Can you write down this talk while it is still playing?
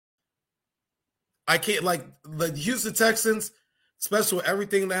I can't like the Houston Texans, especially with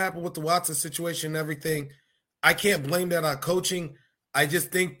everything that happened with the Watson situation and everything. I can't blame that on coaching. I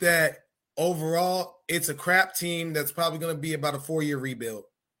just think that overall, it's a crap team that's probably going to be about a 4-year rebuild.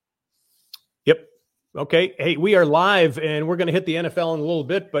 Yep. Okay. Hey, we are live and we're going to hit the NFL in a little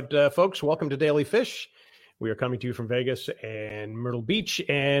bit, but folks, welcome to Daily Fish. We are coming to you from Vegas and Myrtle Beach.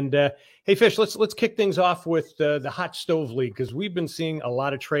 And hey, Fish, let's kick things off with the Hot Stove League, because we've been seeing a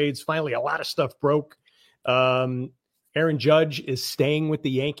lot of trades. Finally, a lot of stuff broke. Aaron Judge is staying with the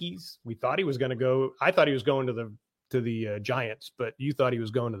Yankees. We thought he was going to go. I thought he was going to the Giants, but you thought he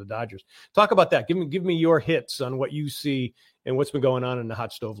was going to the Dodgers. Talk about that. Give me your hits on what you see and what's been going on in the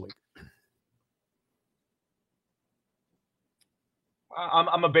Hot Stove League.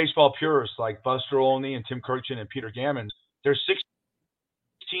 I'm a baseball purist like Buster Olney and Tim Kurkjian and Peter Gammons. There's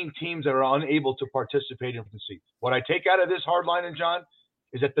 16 teams that are unable to participate in the season. What I take out of this hardline, and John,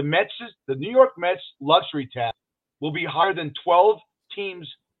 is that the New York Mets luxury tax will be higher than 12 teams'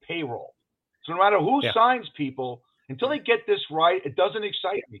 payroll. So no matter who signs people, until they get this right, it doesn't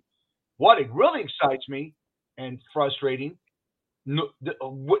excite me. What it really excites me and frustrating,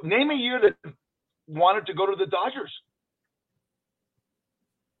 name a year that wanted to go to the Dodgers.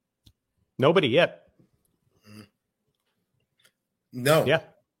 Nobody yet. No. Yeah.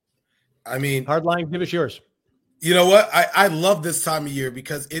 I mean, hardline, give us yours. You know what? I love this time of year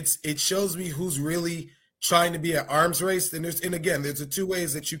because it shows me who's really trying to be an arms race. And again, there's the two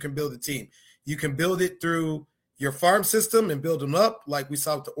ways that you can build a team. You can build it through your farm system and build them up, like we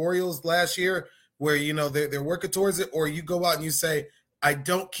saw with the Orioles last year, where they're working towards it, or you go out and you say, I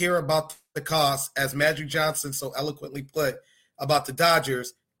don't care about the cost, as Magic Johnson so eloquently put about the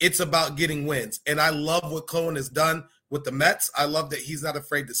Dodgers. It's about getting wins. And I love what Cohen has done with the Mets. I love that he's not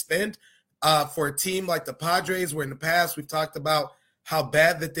afraid to spend. For a team like the Padres, where in the past we've talked about how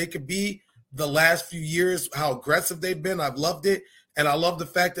bad that they could be the last few years, how aggressive they've been. I've loved it. And I love the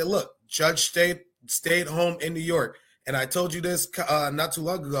fact that, look, Judge stayed home in New York. And I told you this not too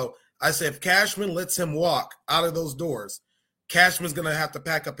long ago. I said, if Cashman lets him walk out of those doors, Cashman's going to have to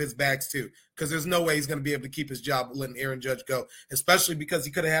pack up his bags too, because there's no way he's going to be able to keep his job letting Aaron Judge go, especially because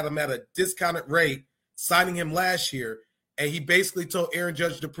he could have had him at a discounted rate signing him last year. And he basically told Aaron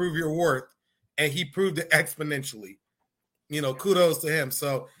Judge to prove your worth, and he proved it exponentially. Kudos to him.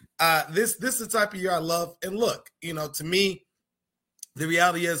 So this is the type of year I love. And look, to me, the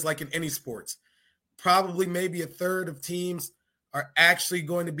reality is, like in any sports, probably maybe a third of teams are actually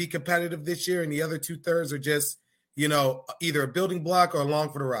going to be competitive this year, and the other 2/3 are just either a building block or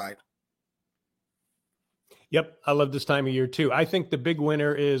along for the ride. Yep, I love this time of year too. I think the big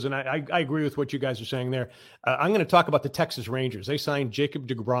winner is, and I agree with what you guys are saying there. I'm going to talk about the Texas Rangers. They signed Jacob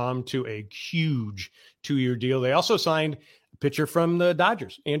deGrom to a huge 2-year deal. They also signed a pitcher from the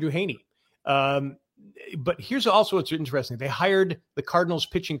Dodgers, Andrew Heaney. But here's also what's interesting. They hired the Cardinals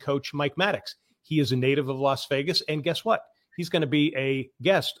pitching coach, Mike Maddox. He is a native of Las Vegas, and guess what? He's going to be a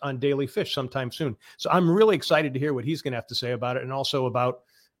guest on Daily Fish sometime soon. So I'm really excited to hear what he's going to have to say about it, and also about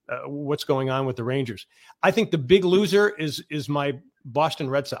what's going on with the Rangers. I think the big loser is my Boston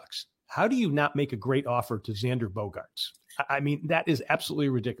Red Sox. How do you not make a great offer to Xander Bogaerts? I mean, that is absolutely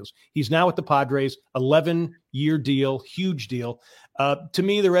ridiculous. He's now with the Padres, 11-year deal, huge deal. To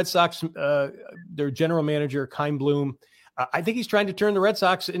me, the Red Sox, their general manager, Chaim Bloom, I think he's trying to turn the Red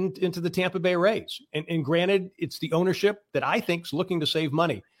Sox into the Tampa Bay Rays. And granted, it's the ownership that I think is looking to save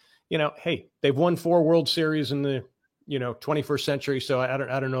money. Hey, they've won 4 World Series in the 21st century, so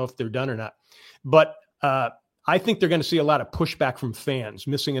I don't know if they're done or not. But I think they're going to see a lot of pushback from fans,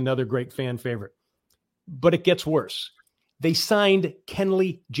 missing another great fan favorite. But it gets worse. They signed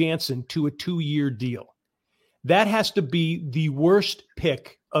Kenley Jansen to a 2-year deal. That has to be the worst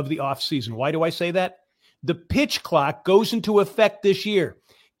pick of the offseason. Why do I say that? The pitch clock goes into effect this year.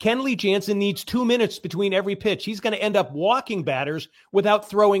 Kenley Jansen needs 2 minutes between every pitch. He's going to end up walking batters without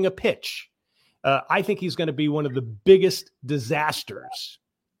throwing a pitch. I think he's going to be one of the biggest disasters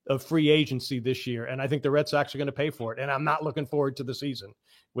of free agency this year, and I think the Red Sox are going to pay for it, and I'm not looking forward to the season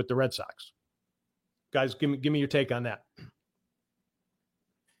with the Red Sox. Guys, give me your take on that.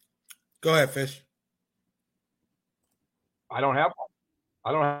 Go ahead, Fish. I don't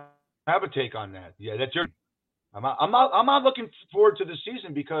have a take on that. Yeah, that's your. I'm not looking forward to the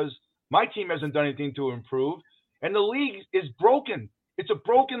season because my team hasn't done anything to improve, and the league is broken. It's a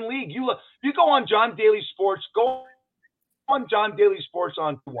broken league. You go on John Daly Sports. Go on John Daly Sports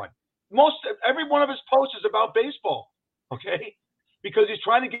on one. Every one of his posts is about baseball, okay? Because he's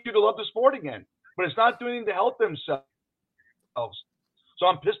trying to get you to love the sport again, but it's not doing anything to help themselves. So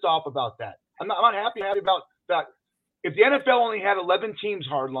I'm pissed off about that. I'm not happy about that. If the NFL only had 11 teams,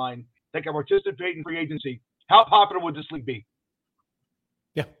 hardline, that can participate in free agency, how popular would this league be?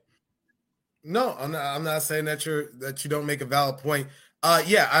 Yeah. No, I'm not saying that you don't make a valid point.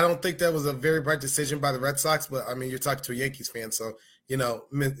 Yeah, I don't think that was a very bright decision by the Red Sox, but I mean, you're talking to a Yankees fan, so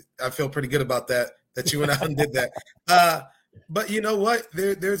I feel pretty good about that you went out and did that. But you know what?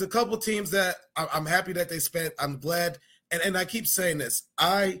 There's a couple teams that I'm happy that they spent. I'm glad, and I keep saying this.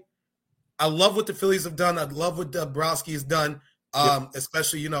 I love what the Phillies have done. I love what Dombrowski has done,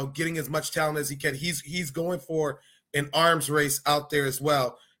 especially getting as much talent as he can. He's going for an arms race out there as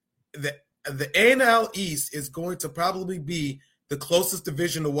well. The AL East is going to probably be the closest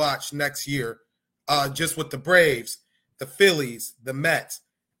division to watch next year, just with the Braves, the Phillies, the Mets.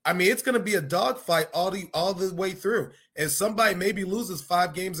 I mean, it's going to be a dogfight all the way through. And somebody maybe loses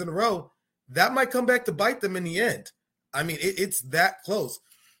 5 games in a row, that might come back to bite them in the end. I mean, it's that close.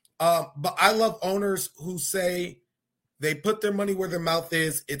 But I love owners who say they put their money where their mouth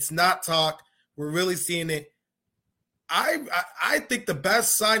is. It's not talk. We're really seeing it. I think the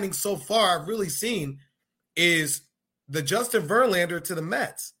best signing so far I've really seen is the Justin Verlander to the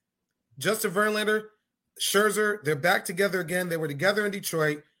Mets. Justin Verlander, Scherzer, they're back together again. They were together in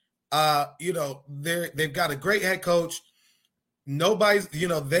Detroit. They've got a great head coach. Nobody's,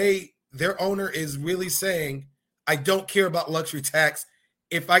 their owner is really saying, I don't care about luxury tax.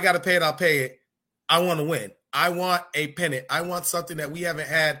 If I got to pay it, I'll pay it. I want to win. I want a pennant. I want something that we haven't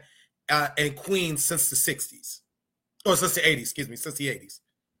had in Queens since the 60s. Or since the 80s, since the 80s.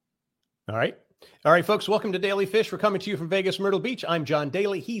 All right, folks, welcome to Daily Fish. We're coming to you from Vegas, Myrtle Beach. I'm John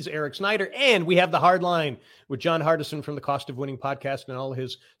Daly. He's Eric Snyder. And we have the Hard Line with John Hardison from the Cost of Winning podcast and all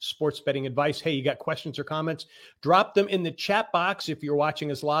his sports betting advice. Hey, you got questions or comments? Drop them in the chat box if you're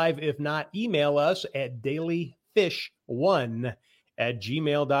watching us live. If not, email us at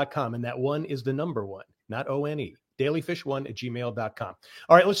dailyfish1@gmail.com. And that one is the number 1, not O-N-E. dailyfish1@gmail.com.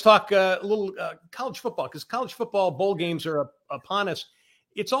 All right, let's talk a little college football, because college football bowl games are upon us.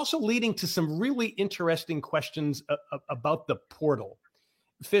 It's also leading to some really interesting questions about the portal.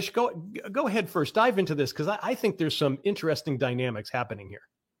 Fish, go ahead first. Dive into this, because I think there's some interesting dynamics happening here.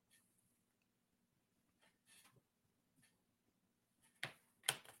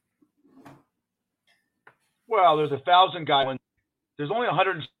 Well, there's 1,000 guys. There's only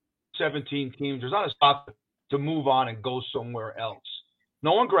 117 teams. There's not a spot to move on and go somewhere else.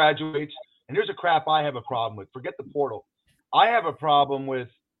 No one graduates. And here's a crap I have a problem with. Forget the portal. I have a problem with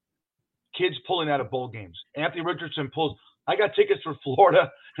kids pulling out of bowl games. Anthony Richardson pulls. I got tickets for Florida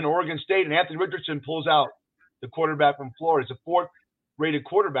and Oregon State, and Anthony Richardson pulls out the quarterback from Florida. It's a 4th-rated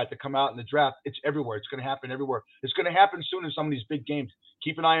quarterback to come out in the draft. It's everywhere. It's going to happen everywhere. It's going to happen soon in some of these big games.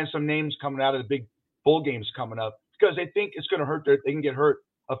 Keep an eye on some names coming out of the big bowl games coming up, because they think it's going to hurt. They can get hurt,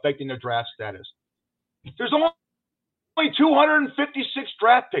 affecting their draft status. There's only 256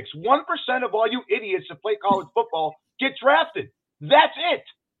 draft picks. 1% of all you idiots that play college football get drafted. That's it.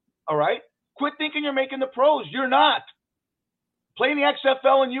 All right? Quit thinking you're making the pros. You're not. Play in the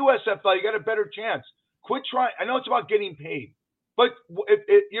XFL and USFL. You got a better chance. Quit trying. I know it's about getting paid, but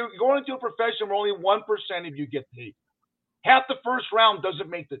if you're going into a profession where only 1% of you get paid, half the first round doesn't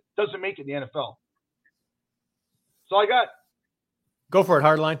make it in the NFL. That's all I got. Go for it,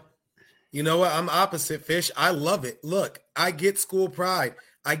 Hardline. You know what? I'm opposite, Fish. I love it. Look, I get school pride.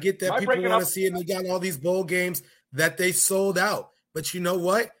 I get that people want to see it, and they got all these bowl games that they sold out. But you know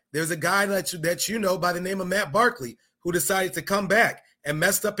what? There's a guy that you know by the name of Matt Barkley who decided to come back and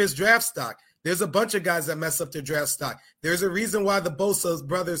messed up his draft stock. There's a bunch of guys that mess up their draft stock. There's a reason why the Bosa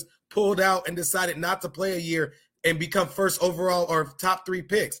brothers pulled out and decided not to play a year and become first overall or top 3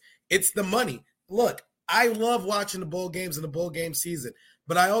 picks. It's the money. Look, I love watching the bowl games and the bowl game season.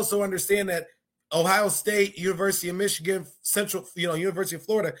 But I also understand that Ohio State, University of Michigan, University of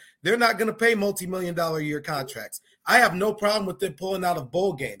Florida, they're not going to pay multi-million-dollar a year contracts. I have no problem with them pulling out of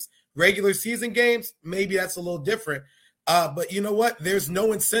bowl games. Regular season games, maybe that's a little different. But you know what? There's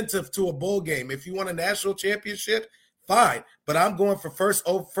no incentive to a bowl game. If you want a national championship, fine. But I'm going for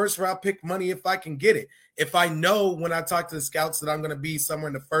first round pick money if I can get it. If I know when I talk to the scouts that I'm going to be somewhere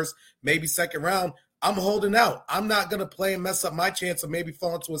in the first, maybe second round, I'm holding out. I'm not going to play and mess up my chance of maybe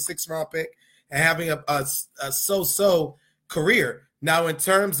falling to a 6th-round pick and having a so-so career. Now, in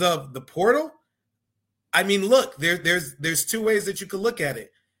terms of the portal, I mean, look, there's 2 ways that you could look at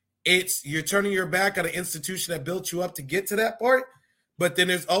it. It's you're turning your back on an institution that built you up to get to that part, but then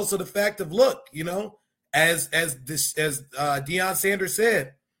there's also the fact of, look, as Deion Sanders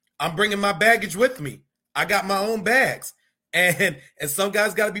said, I'm bringing my baggage with me. I got my own bags. And some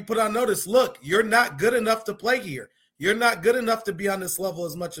guys got to be put on notice. Look, you're not good enough to play here. You're not good enough to be on this level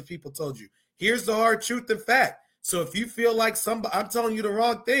as much as people told you. Here's the hard truth and fact. So if you feel like I'm telling you the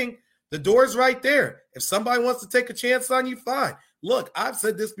wrong thing, The door's right there. If somebody wants to take a chance on you, fine. Look, I've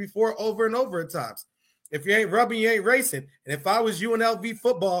said this before over and over at times. If you ain't rubbing, you ain't racing. And if I was UNLV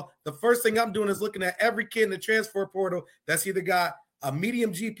football, the first thing I'm doing is looking at every kid in the transfer portal that's either got a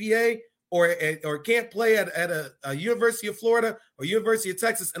medium GPA or can't play at a University of Florida or University of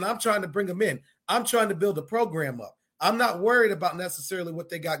Texas, and I'm trying to bring them in. I'm trying to build a program up. I'm not worried about necessarily what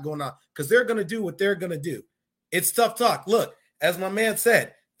they got going on because they're going to do what they're going to do. It's tough talk. Look, as my man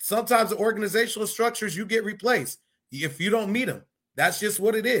said, sometimes the organizational structures, you get replaced if you don't meet them. That's just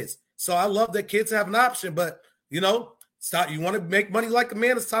what it is. So I love that kids have an option, but, stop. You want to make money like a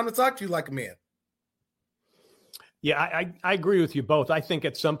man, it's time to talk to you like a man. Yeah, I agree with you both. I think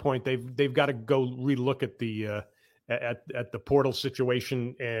at some point they've got to go relook at the at the portal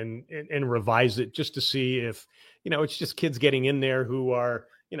situation and revise it just to see if, it's just kids getting in there who are,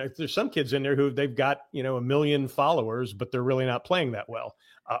 there's some kids in there who they've got, 1 million followers, but they're really not playing that well.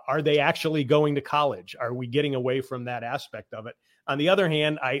 Are they actually going to college? Are we getting away from that aspect of it? On the other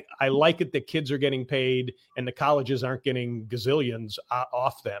hand, I like it that kids are getting paid and the colleges aren't getting gazillions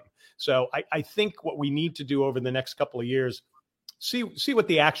off them. So I think what we need to do over the next couple of years, see what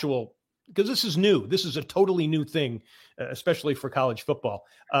the actual, because this is new. This is a totally new thing, especially for college football.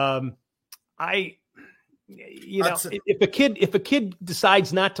 If a kid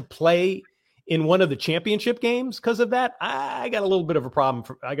decides not to play in one of the championship games because of that, I got a little bit of a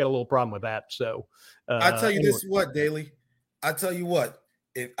problem. I got a little problem with that. So I tell you this, Daly. I tell you what,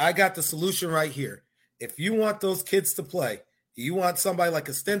 if I got the solution right here. If you want those kids to play, you want somebody like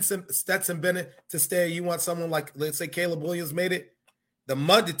a Stetson Bennett to stay, you want someone like, let's say, Caleb Williams made it, the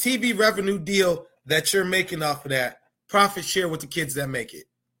TV revenue deal that you're making off of that, profit share with the kids that make it.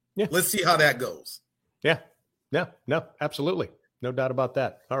 Yeah. Let's see how that goes. Yeah. No, absolutely. No doubt about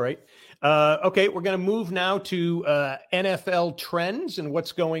that. All right. Okay, we're going to move now to NFL trends and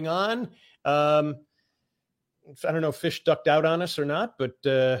what's going on. I don't know if Fish ducked out on us or not, but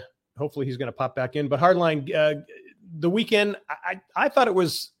hopefully he's going to pop back in. But Hardline, the weekend, I thought it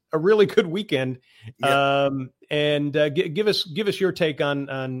was a really good weekend. Yeah. Give us your take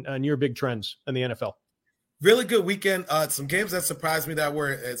on your big trends in the NFL. Really good weekend. Some games that surprised me that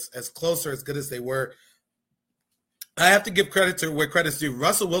were as close or as good as they were. I have to give credit to where credit's due.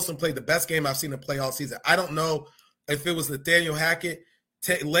 Russell Wilson played the best game I've seen him play all season. I don't know if it was Nathaniel Hackett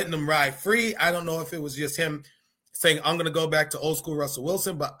letting him ride free. I don't know if it was just him saying, I'm going to go back to old school Russell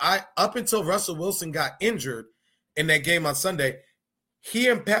Wilson. But up until Russell Wilson got injured in that game on Sunday, he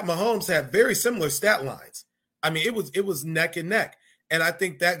and Pat Mahomes had very similar stat lines. I mean, it was neck and neck. And I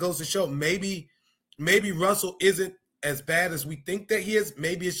think that goes to show maybe Russell isn't as bad as we think that he is.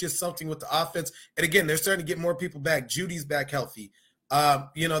 Maybe it's just something with the offense. And again, they're starting to get more people back. Judy's back healthy.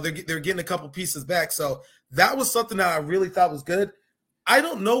 They're getting a couple pieces back. So that was something that I really thought was good. I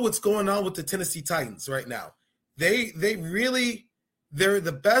don't know what's going on with the Tennessee Titans right now. They're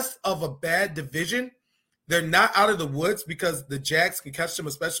the best of a bad division. They're not out of the woods because the Jags can catch them,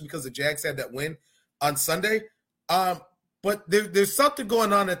 especially because the Jags had that win on Sunday. But there's something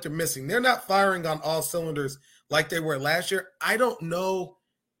going on that they're missing. They're not firing on all cylinders like they were last year. I don't know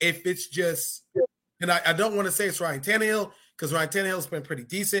if it's just, and I don't want to say it's Ryan Tannehill because Ryan Tannehill's been pretty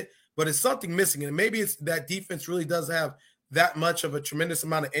decent, but it's something missing. And maybe it's that defense really does have that much of a tremendous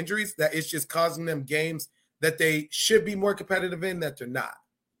amount of injuries that it's just causing them games that they should be more competitive in that they're not.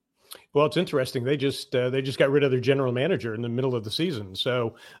 Well, it's interesting. They just got rid of their general manager in the middle of the season.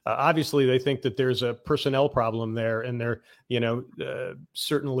 So obviously they think that there's a personnel problem there, and they're,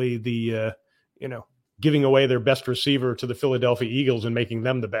 certainly the, giving away their best receiver to the Philadelphia Eagles and making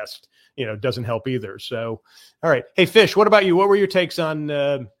them the best, doesn't help either. So, all right. Hey, Fish, what about you? What were your takes on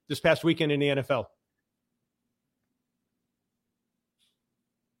this past weekend in the NFL?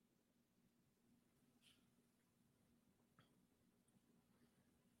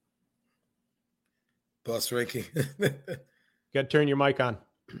 Boss Ricky. Got to turn your mic on.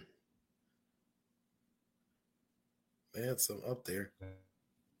 Man, some up there.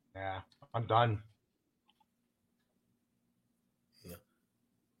 Yeah, I'm done. No.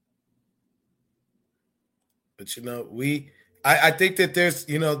 But I think that there's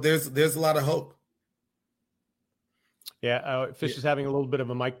a lot of hope. Yeah, Fish is having a little bit of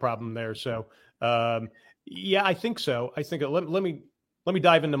a mic problem there. So, yeah, I think so. I think let me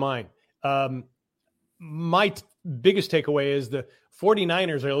dive into mine. My biggest takeaway is the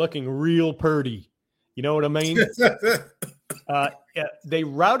 49ers are looking real purdy. You know what I mean? They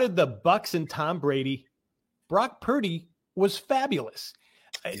routed the Bucs and Tom Brady. Brock Purdy was fabulous.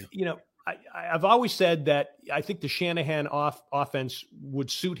 Yeah. I've always said that I think the Shanahan offense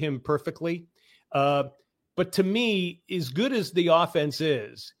would suit him perfectly. But to me, as good as the offense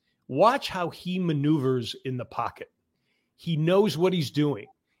is, watch how he maneuvers in the pocket. He knows what he's doing.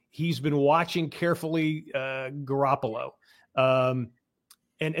 He's been watching carefully Garoppolo. And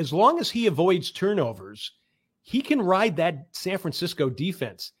as long as he avoids turnovers, he can ride that San Francisco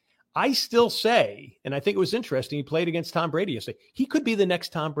defense. I still say, and I think it was interesting, he played against Tom Brady yesterday. He could be the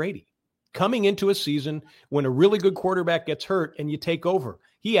next Tom Brady. Coming into a season when a really good quarterback gets hurt and you take over,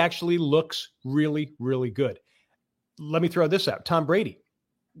 he actually looks really, really good. Let me throw this out. Tom Brady.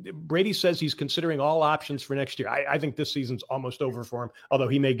 Brady says he's considering all options for next year. I think this season's almost over for him, although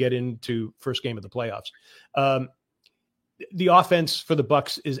he may get into first game of the playoffs. The offense for the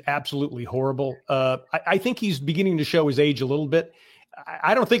Bucs is absolutely horrible. I think he's beginning to show his age a little bit.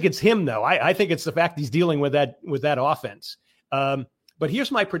 I don't think it's him, though. I think it's the fact he's dealing with that offense. But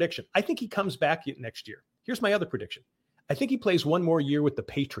here's my prediction. I think he comes back next year. Here's my other prediction. I think he plays one more year with the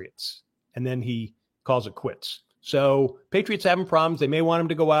Patriots, and then he calls it quits. So Patriots having problems. They may want him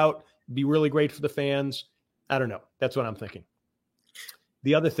to go out, be really great for the fans. I don't know. That's what I'm thinking.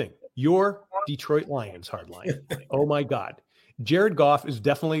 The other thing, your Detroit Lions hardline. Oh, my God. Jared Goff is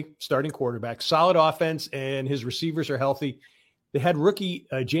definitely starting quarterback, solid offense, and his receivers are healthy. They had rookie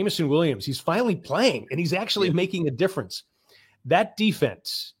Jameson Williams. He's finally playing, and he's actually making a difference. That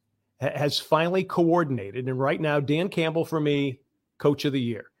defense has finally coordinated, and right now, Dan Campbell, for me, coach of the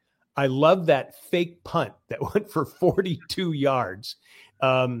year. I love that fake punt that went for 42 yards.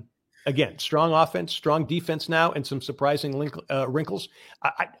 Again, strong offense, strong defense now, and some surprising wrinkles.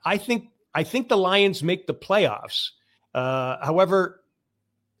 I think the Lions make the playoffs. However,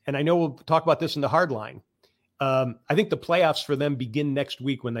 and I know we'll talk about this in the hard line, I think the playoffs for them begin next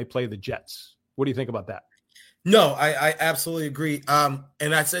week when they play the Jets. What do you think about that? No, I absolutely agree. And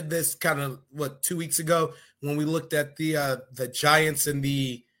I said this kind of 2 weeks ago when we looked at the Giants and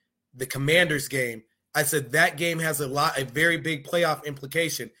the Commanders game. I said that game has a very big playoff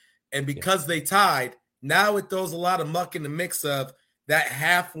implication. And because they tied, now it throws a lot of muck in the mix of that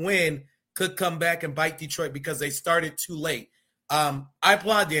half win could come back and bite Detroit because they started too late. I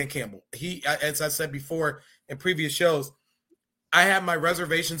applaud Dan Campbell. He, as I said before in previous shows, I had my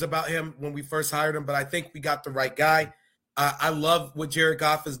reservations about him when we first hired him, but I think we got the right guy. I love what Jared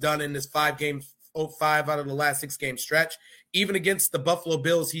Goff has done in this 5 out of the last 6 game stretch. Even against the Buffalo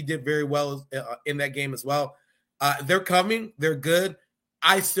Bills, he did very well in that game as well. They're coming. They're good.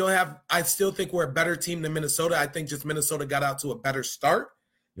 I still think we're a better team than Minnesota. I think just Minnesota got out to a better start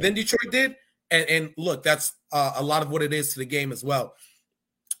than Detroit did. And look, that's a lot of what it is to the game as well.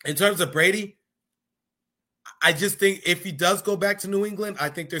 In terms of Brady, I just think if he does go back to New England, I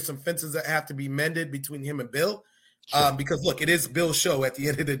think there's some fences that have to be mended between him and Bill. Sure. Because look, it is Bill's show at the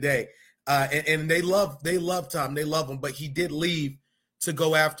end of the day. And they love Tom. They love him, but he did leave to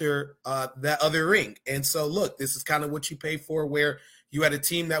go after that other ring. And so, look, this is kind of what you pay for, where you had a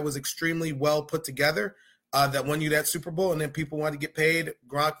team that was extremely well put together that won you that Super Bowl, and then people wanted to get paid.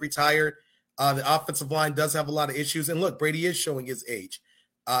 Gronk retired. The offensive line does have a lot of issues. And look, Brady is showing his age.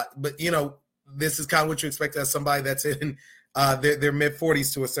 But, this is kind of what you expect as somebody that's in their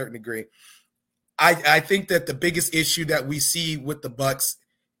mid-40s to a certain degree. I think that the biggest issue that we see with the Bucs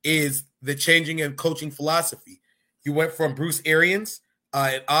is the changing in coaching philosophy. You went from Bruce Arians,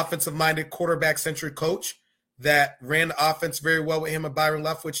 an offensive-minded, quarterback-centric coach that ran the offense very well with him and Byron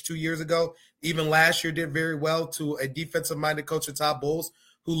Leftwich 2 years ago. Even last year did very well, to a defensive-minded coach at Todd Bowles,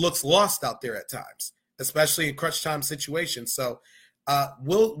 who looks lost out there at times, especially in crunch time situations. So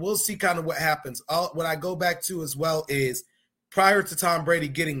we'll see kind of what happens. What I go back to as well is prior to Tom Brady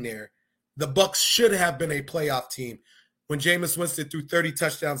getting there, the Bucs should have been a playoff team when Jameis Winston threw 30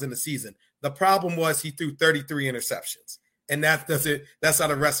 touchdowns in the season. The problem was he threw 33 interceptions, and that's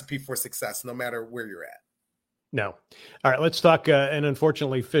not a recipe for success, no matter where you're at. No. All right, let's talk. And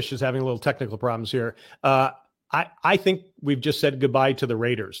unfortunately, Fish is having a little technical problems here. I think we've just said goodbye to the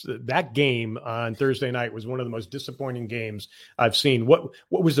Raiders. That game on Thursday night was one of the most disappointing games I've seen. What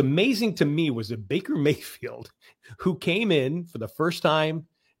was amazing to me was that Baker Mayfield, who came in for the first time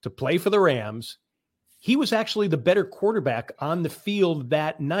to play for the Rams, he was actually the better quarterback on the field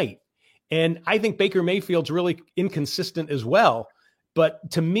that night. And I think Baker Mayfield's really inconsistent as well.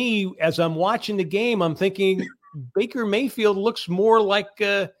 But to me, as I'm watching the game, I'm thinking Baker Mayfield looks more like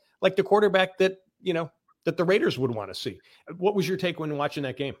the quarterback that the Raiders would want to see. What was your take when watching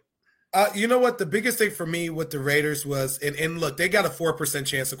that game? You know what? The biggest thing for me with the Raiders was, and look, they got a 4%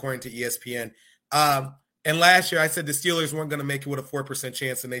 chance according to ESPN. And last year I said the Steelers weren't going to make it with a 4%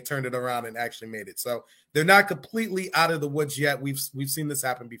 chance, and they turned it around and actually made it. So they're not completely out of the woods yet. We've seen this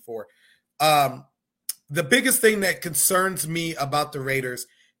happen before. The biggest thing that concerns me about the Raiders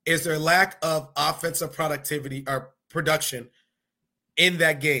is their lack of offensive productivity or production in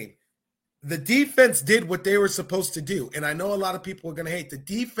that game. The defense did what they were supposed to do. And I know a lot of people are going to hate. The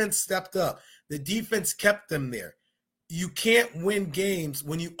defense stepped up. The defense kept them there. You can't win games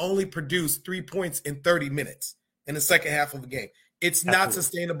when you only produce 3 points in 30 minutes in the second half of a game. It's not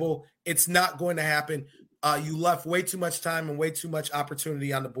sustainable. It's not going to happen. You left way too much time and way too much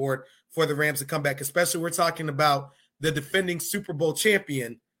opportunity on the board for the Rams to come back, especially we're talking about the defending Super Bowl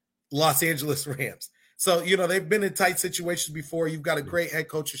champion, Los Angeles Rams. So, they've been in tight situations before. You've got a great head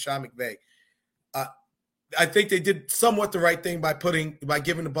coach, Sean McVay. I think they did somewhat the right thing by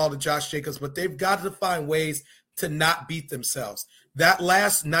giving the ball to Josh Jacobs, but they've got to find ways to not beat themselves. That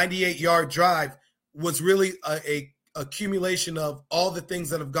last 98-yard drive was really a accumulation of all the things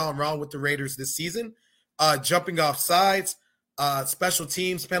that have gone wrong with the Raiders this season, jumping off sides, special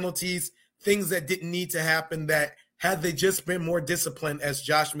teams, penalties, things that didn't need to happen that had they just been more disciplined, as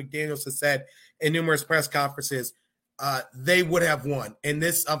Josh McDaniels has said in numerous press conferences, they would have won. And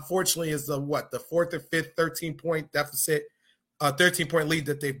this, unfortunately, is the fourth or fifth 13-point deficit, 13-point lead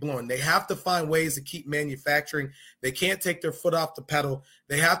that they've blown. They have to find ways to keep manufacturing. They can't take their foot off the pedal.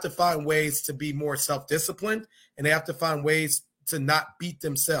 They have to find ways to be more self-disciplined, and they have to find ways to not beat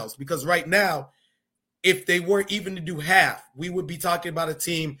themselves. Because right now, if they were even to do half, we would be talking about a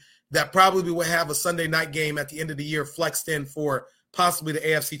team that probably would have a Sunday night game at the end of the year flexed in for possibly the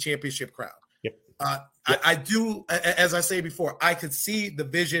AFC Championship crown. Yep. I do, as I say before, I could see the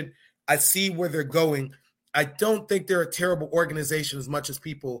vision. I see where they're going. I don't think they're a terrible organization as much as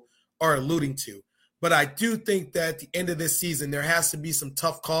people are alluding to. But I do think that at the end of this season, there has to be some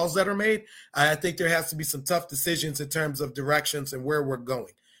tough calls that are made. I think there has to be some tough decisions in terms of directions and where we're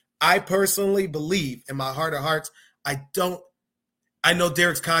going. I personally believe, in my heart of hearts, I know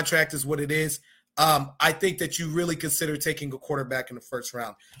Derek's contract is what it is. I think that you really consider taking a quarterback in the first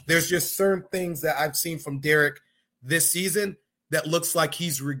round. There's just certain things that I've seen from Derek this season that looks like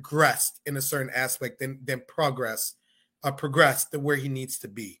he's regressed in a certain aspect than progressed to where he needs to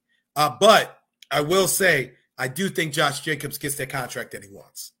be. But I will say, I do think Josh Jacobs gets that contract that he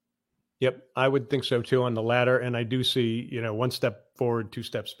wants. Yep, I would think so too on the latter, and I do see one step forward, two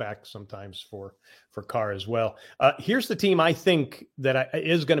steps back sometimes for Carr as well. Here's the team I think that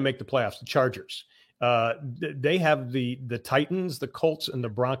is going to make the playoffs: the Chargers. They have the Titans, the Colts, and the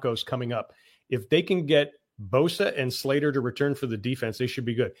Broncos coming up. If they can get Bosa and Slater to return for the defense, they should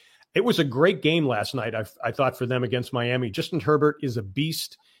be good. It was a great game last night, I thought, for them against Miami. Justin Herbert is a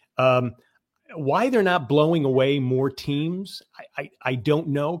beast. Why they're not blowing away more teams, I don't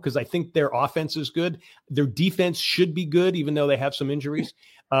know, because I think their offense is good. Their defense should be good, even though they have some injuries.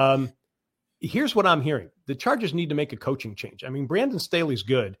 Here's what I'm hearing. The Chargers need to make a coaching change. I mean, Brandon Staley's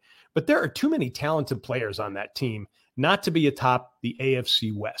good, but there are too many talented players on that team not to be atop the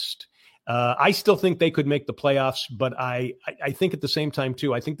AFC West. I still think they could make the playoffs, but I think at the same time,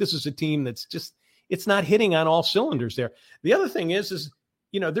 too, I think this is a team that's just, it's not hitting on all cylinders there. The other thing is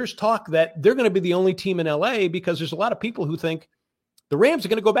there's talk that they're going to be the only team in LA because there's a lot of people who think the Rams are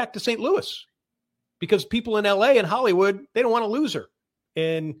going to go back to St. Louis because people in LA and Hollywood, they don't want a loser.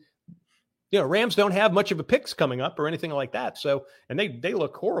 And, Rams don't have much of a picks coming up or anything like that. So, and they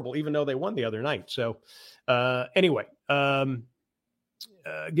look horrible, even though they won the other night. So anyway,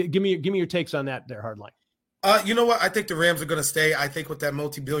 give me your takes on that there, Hardline. You know what? I think the Rams are going to stay. I think with that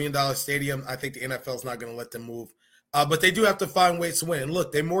multi-billion-dollar stadium, I think the NFL is not going to let them move. But they do have to find ways to win. And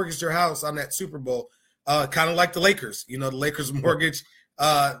look, they mortgaged their house on that Super Bowl, kind of like the Lakers. The Lakers mortgaged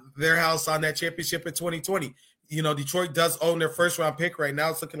their house on that championship in 2020. Detroit does own their first-round pick right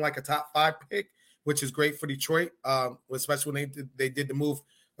now. It's looking like a top 5 pick, which is great for Detroit, especially when they did the move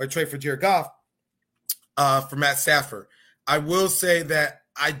or trade for Jared Goff for Matt Stafford. I will say that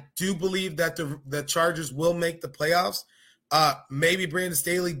I do believe that the Chargers will make the playoffs. Maybe Brandon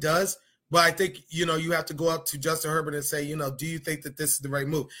Staley does. But I think, you have to go up to Justin Herbert and say, do you think that this is the right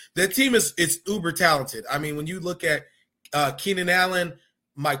move? The team is uber talented. I mean, when you look at Keenan Allen,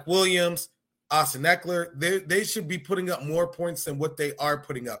 Mike Williams, Austin Eckler, they should be putting up more points than what they are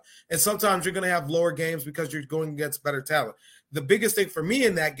putting up. And sometimes you're going to have lower games because you're going against better talent. The biggest thing for me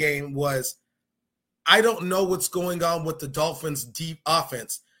in that game was I don't know what's going on with the Dolphins' deep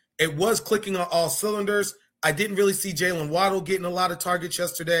offense. It was clicking on all cylinders. I didn't really see Jalen Waddle getting a lot of targets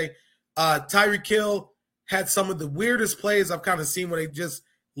yesterday. Tyreek Hill had some of the weirdest plays I've kind of seen where they just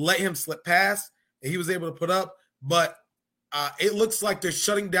let him slip past and he was able to put up. But it looks like they're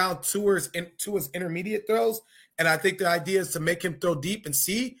shutting down Tua's intermediate throws. And I think the idea is to make him throw deep and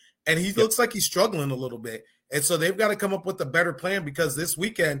see. And he looks like he's struggling a little bit. And so they've got to come up with a better plan because this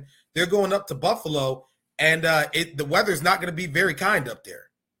weekend they're going up to Buffalo and the weather's not going to be very kind up there.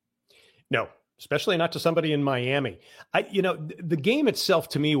 No. especially not to somebody in Miami. The game itself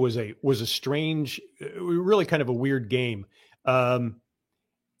to me was a strange, really kind of a weird game.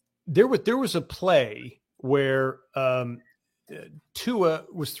 There was a play where Tua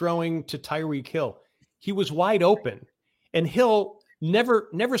was throwing to Tyreek Hill. He was wide open, and Hill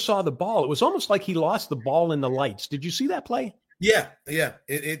never saw the ball. It was almost like he lost the ball in the lights. Did you see that play? Yeah.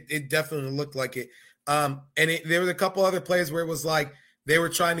 It definitely looked like it. There was a couple other plays where it was like they were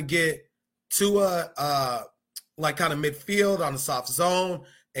trying to get Tua like kind of midfield on the soft zone,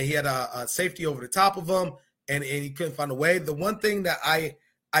 and he had a safety over the top of him, and he couldn't find a way. The one thing that I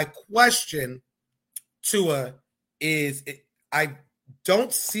question Tua is I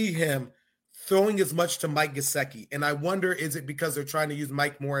don't see him throwing as much to Mike Gesicki. And I wonder, is it because they're trying to use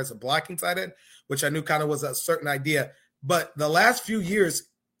Mike more as a blocking tight end, which I knew kind of was a certain idea. But the last few years,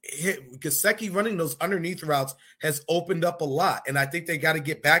 Gesicki running those underneath routes has opened up a lot. And I think they got to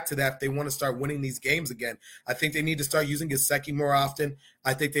get back to that if they want to start winning these games again. I think they need to start using Gesicki more often.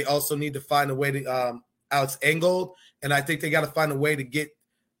 I think they also need to find a way to Alex Engold. And I think they got to find a way to get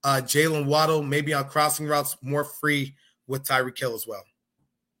Jalen Waddle maybe on crossing routes more free with Tyreek Hill as well.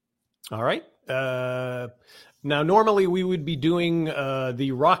 All right. Now, normally we would be doing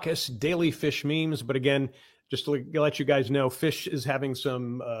the raucous daily Fish memes, but again, just to let you guys know, Fish is having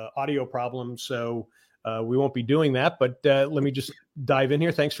some audio problems, so we won't be doing that. But let me just dive in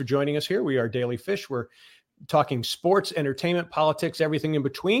here. Thanks for joining us here. We are Daily Fish. We're talking sports, entertainment, politics, everything in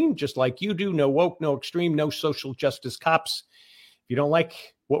between, just like you do. No woke, no extreme, no social justice cops. If you don't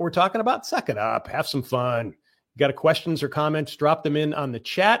like what we're talking about, suck it up. Have some fun. Got questions or comments, drop them in on the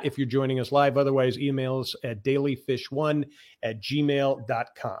chat if you're joining us live. Otherwise, email us at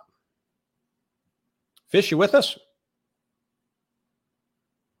dailyfish1@gmail.com. Fish, you with us?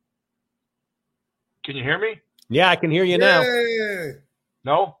 Can you hear me? Yeah, I can hear you now.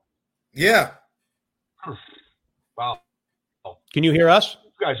 No? Yeah. Wow. Can you hear us?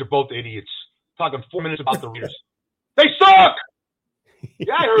 You guys are both idiots. Talking 4 minutes about the Raiders. They suck!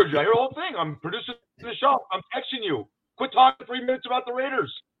 Yeah, I heard you. I heard the whole thing. I'm producing the show. I'm texting you. Quit talking 3 minutes about the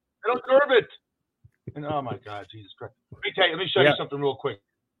Raiders. I don't deserve it. And oh my God, Jesus Christ! Let me show you something real quick,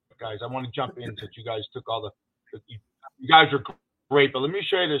 guys. I want to jump in since you guys took all the you guys are great, but let me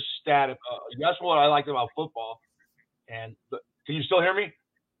show you this stat. That's what I liked about football. And can you still hear me?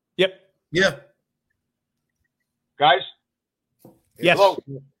 Yep. Yeah. Guys. Yes. Hello?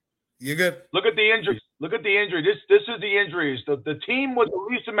 You're good. Look at the injuries. Look at the injury. This is the injuries. The team with the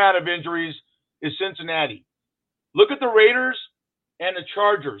least amount of injuries is Cincinnati. Look at the Raiders and the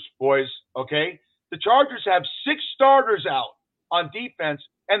Chargers, boys, okay? The Chargers have 6 starters out on defense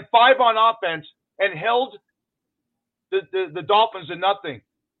and 5 on offense and held the Dolphins to nothing.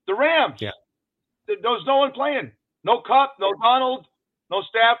 The Rams, there was no one playing. No Kupp, no Donald, no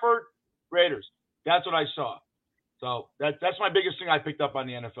Stafford, Raiders. That's what I saw. So that's my biggest thing I picked up on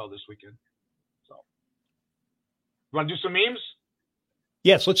the NFL this weekend. So, you want to do some memes?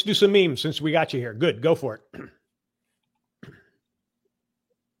 Yes, let's do some memes since we got you here. Good, go for it.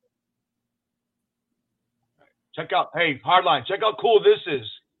 Check out, hey, Hardline, check out how cool this is.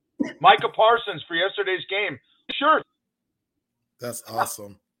 Micah Parsons for yesterday's game. Sure. That's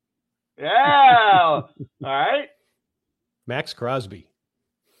awesome. Yeah. All right. Max Crosby.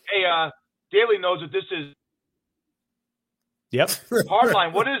 Hey, Daly knows that this is. Yep.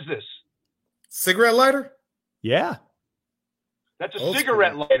 Hardline, what is this? Cigarette lighter? Yeah. That's a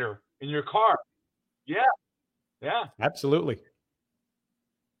cigarette lighter in your car. Yeah. Yeah. Absolutely.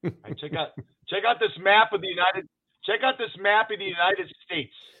 Right, check out this map of the United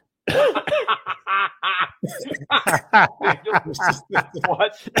States.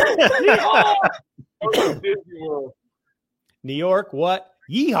 What? Disney World. New York, what?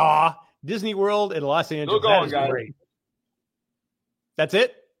 Yeehaw! Disney World and Los Angeles. Still going, guys. Great. That's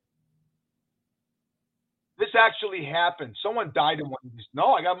it? This actually happened. Someone died in one of these.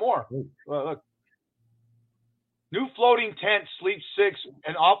 No, I got more. Look. New floating tent sleeps 6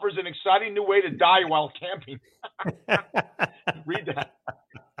 and offers an exciting new way to die while camping. Read that.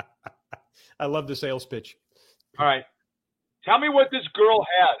 I love the sales pitch. All right. Tell me what this girl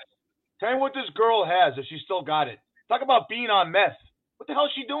has. Tell me what this girl has if she still got it. Talk about being on meth. What the hell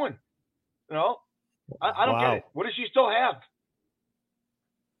is she doing? You know? I don't get it. What does she still have?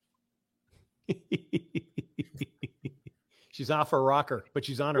 She's off her rocker, but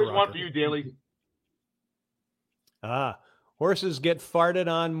she's on her Here's rocker. one for you, Daly. Horses get farted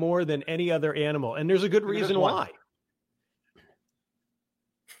on more than any other animal. And there's a good reason why.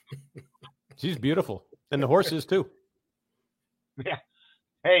 She's beautiful. And the horse is too. Yeah.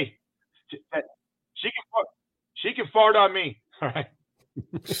 Hey, she can fart on me. All right.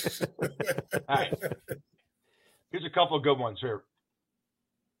 All right. Here's a couple of good ones here.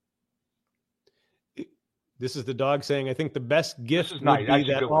 This is the dog saying, I think the best gift would nice.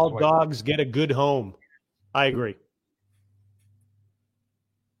 be that all dogs get a good home. I agree.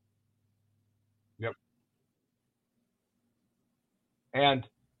 Yep. And,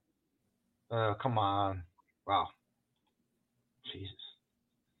 come on. Wow. Jesus.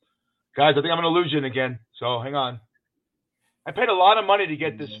 Guys, I think I'm going to lose you again. So hang on. I paid a lot of money to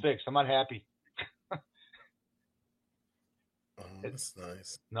get this fixed. I'm not happy. Oh, that's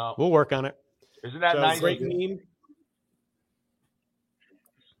nice. No. We'll work on it. Isn't that nice? Great meme.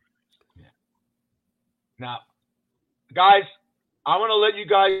 Yeah. Now, guys, I'm going to let you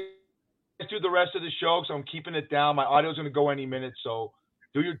guys do the rest of the show because I'm keeping it down. My audio's going to go any minute. So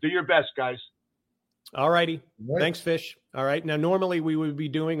do your best, guys. All righty. Thanks, Fish. All right. Now, normally we would be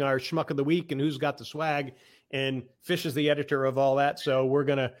doing our schmuck of the week and who's got the swag. And Fish is the editor of all that. So we're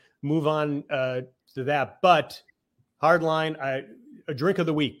going to move on to that. But Hardline, a drink of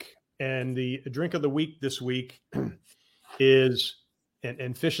the week. And the drink of the week this week is,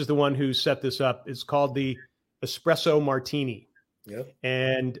 and Fish is the one who set this up, it's called the Espresso Martini. Yep.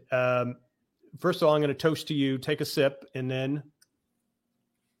 And first of all, I'm going to toast to you, take a sip, and then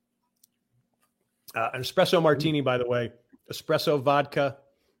an espresso martini, by the way, espresso vodka.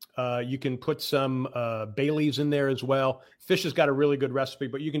 You can put some Baileys in there as well. Fish has got a really good recipe,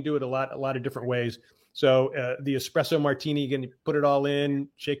 but you can do it a lot of different ways. So the espresso martini, you can put it all in,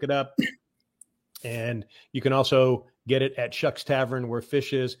 shake it up. And you can also get it at Shuck's Tavern where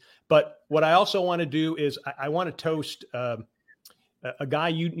Fish is. But what I also want to do is I want to toast a guy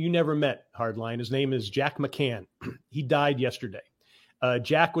you never met, Hardline. His name is Jack McCann. He died yesterday.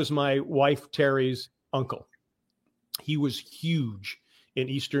 Jack was my wife, Terry's uncle. He was huge in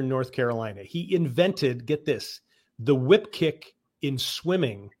Eastern North Carolina. He invented, get this, the whip kick in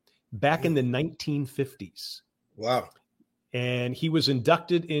swimming back in the 1950s. Wow. And he was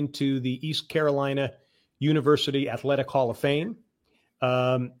inducted into the East Carolina University Athletic Hall of Fame.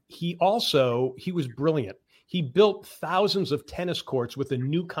 He was brilliant. He built thousands of tennis courts with a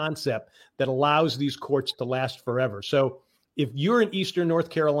new concept that allows these courts to last forever. So if you're in Eastern North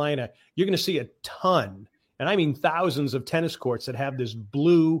Carolina, you're going to see a ton, and I mean thousands of tennis courts that have this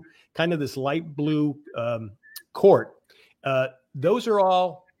blue, kind of this light blue court. Those are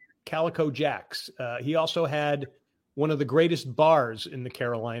all Calico Jacks. He also had one of the greatest bars in the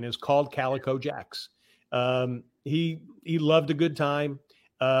Carolinas called Calico Jacks. He loved a good time.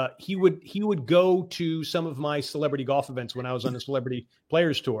 He would go to some of my celebrity golf events when I was on the Celebrity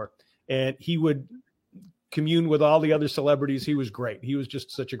Players Tour, and he would commune with all the other celebrities. He was great. He was just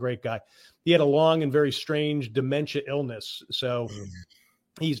such a great guy. He had a long and very strange dementia illness. So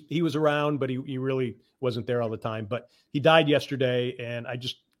he was around, but he really wasn't there all the time. But he died yesterday, and I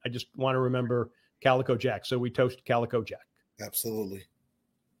just want to remember Calico Jack. So we toast Calico Jack. Absolutely.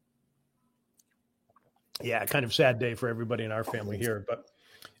 Yeah, kind of sad day for everybody in our family here. But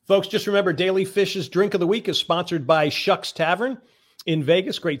folks, just remember Daily Fish's Drink of the Week is sponsored by Shuck's Tavern in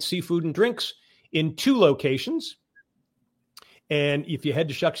Vegas. Great seafood and drinks in 2 locations. And if you head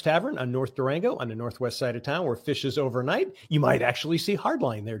to Shuck's Tavern on North Durango, on the northwest side of town where Fish is overnight, you might actually see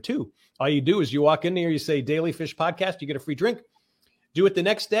Hardline there too. All you do is you walk in there, you say Daily Fish Podcast, you get a free drink. Do it the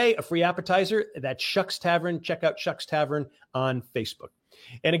next day, a free appetizer. That's Shuck's Tavern. Check out Shuck's Tavern on Facebook.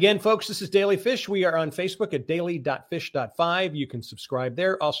 And again, folks, this is Daily Fish. We are on Facebook at daily.fish.5. You can subscribe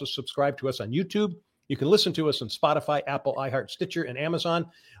there. Also subscribe to us on YouTube. You can listen to us on Spotify, Apple, iHeart, Stitcher, and Amazon.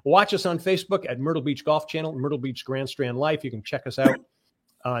 Watch us on Facebook at Myrtle Beach Golf Channel, Myrtle Beach Grand Strand Life. You can check us out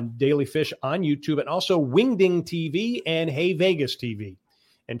on Daily Fish on YouTube, and also Wingding TV and Hey Vegas TV.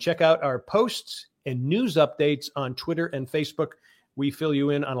 And check out our posts and news updates on Twitter and Facebook. We fill you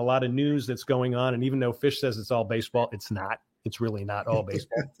in on a lot of news that's going on. And even though Fish says it's all baseball, it's not. It's really not all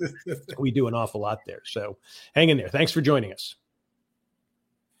baseball. We do an awful lot there. So hang in there. Thanks for joining us.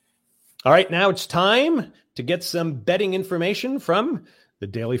 All right, now it's time to get some betting information from the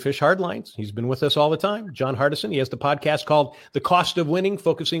Daily Fish Hardlines. He's been with us all the time. John Hardison. He has the podcast called The Cost of Winning,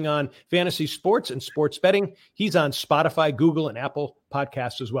 focusing on fantasy sports and sports betting. He's on Spotify, Google, and Apple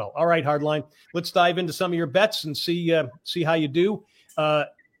podcasts as well. All right, Hardline, let's dive into some of your bets and see how you do.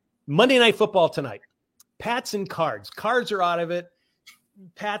 Monday Night Football tonight. Pats and Cards. Cards are out of it.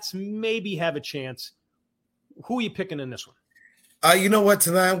 Pats maybe have a chance. Who are you picking in this one? You know what?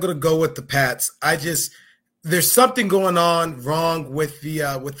 Tonight I'm going to go with the Pats. There's something going on wrong with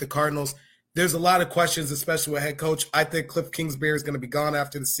the Cardinals. There's a lot of questions, especially with head coach. I think Cliff Kingsbury is going to be gone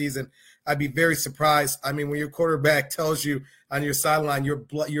after the season. I'd be very surprised. I mean, when your quarterback tells you on your sideline you're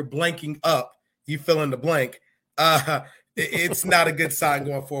blanking up, you fill in the blank. It's not a good sign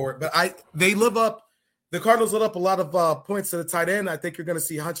going forward. But the Cardinals lit up a lot of points to the tight end. I think you're going to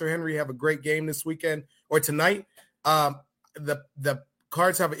see Hunter Henry have a great game this weekend or tonight. The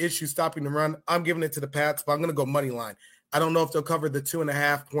Cards have an issue stopping the run. I'm giving it to the Pats, but I'm going to go money line. I don't know if they'll cover the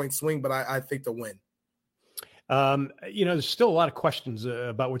 2.5 point swing, but I think they'll win. There's still a lot of questions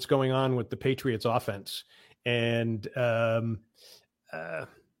about what's going on with the Patriots offense. And I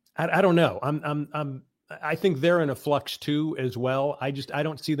don't know. I think they're in a flux too, as well. I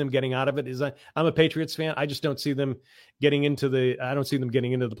don't see them getting out of it. I'm a Patriots fan. I just don't see them getting into the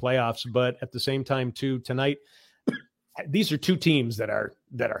playoffs. But at the same time too, tonight, these are two teams that are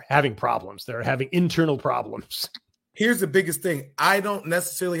having problems. They're having internal problems. Here's the biggest thing. I don't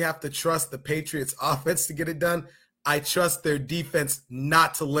necessarily have to trust the Patriots offense to get it done. I trust their defense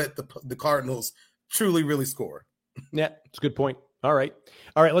not to let the Cardinals truly, really score. Yeah, it's a good point. All right.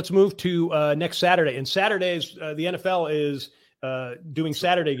 Let's move to next Saturday. And Saturdays, the NFL is doing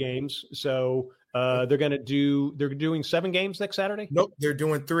Saturday games. So they're doing 7 games next Saturday? Nope, they're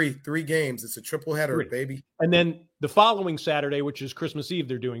doing 3 games. It's a triple header, baby. And then the following Saturday, which is Christmas Eve,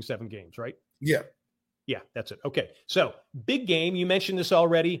 they're doing 7 games, right? Yeah. Yeah, that's it. Okay. So big game. You mentioned this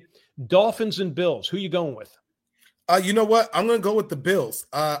already. Dolphins and Bills. Who you going with? You know what? I'm going to go with the Bills.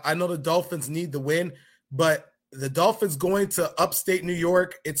 I know the Dolphins need the win, but the Dolphins going to upstate New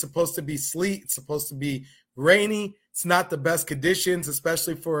York, it's supposed to be sleet. It's supposed to be rainy. It's not the best conditions,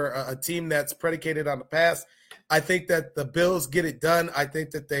 especially for a team that's predicated on the pass. I think that the Bills get it done. I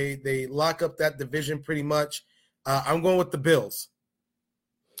think that they lock up that division pretty much. I'm going with the Bills.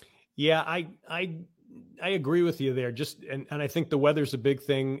 Yeah, I agree with you there. And I think the weather's a big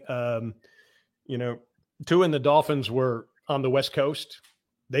thing. Tua and the Dolphins were on the West Coast.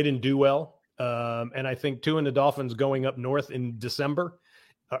 They didn't do well. And I think Tua and the Dolphins going up north in December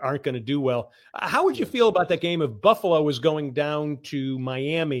aren't going to do well. How would you feel about that game if Buffalo was going down to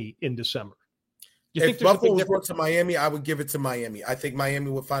Miami in December? If Buffalo was going to Miami, I would give it to Miami. I think Miami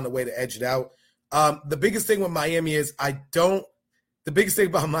would find a way to edge it out. The biggest thing with Miami is I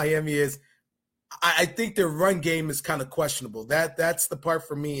think their run game is kind of questionable. That's the part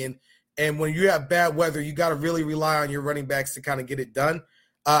for me. And when you have bad weather, you got to really rely on your running backs to kind of get it done.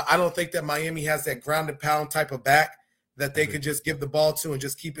 I don't think that Miami has that grounded pound type of back that they could just give the ball to and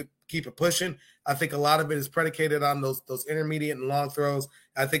just keep it pushing. I think a lot of it is predicated on those intermediate and long throws.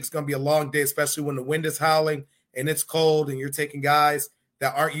 I think it's going to be a long day, especially when the wind is howling and it's cold and you're taking guys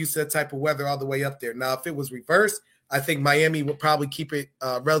that aren't used to that type of weather all the way up there. Now, if it was reversed, I think Miami would probably keep it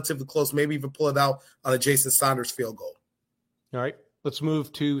relatively close, maybe even pull it out on a Jason Saunders field goal. All right. Let's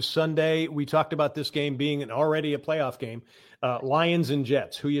move to Sunday. We talked about this game being already a playoff game. Lions and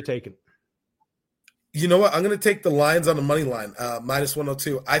Jets. Who you taking? You know what? I'm going to take the Lions on the money line, minus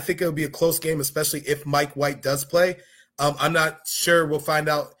 102. I think it'll be a close game, especially if Mike White does play. I'm not sure. We'll find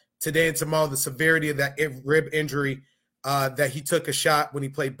out today and tomorrow the severity of that rib injury that he took a shot when he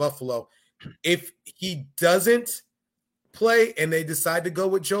played Buffalo. If he doesn't play and they decide to go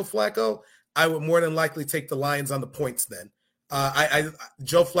with Joe Flacco, I would more than likely take the Lions on the points then.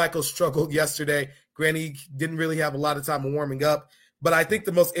 Joe Flacco struggled yesterday. Granted, he didn't really have a lot of time warming up. But I think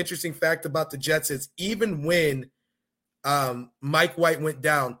the most interesting fact about the Jets is even when Mike White went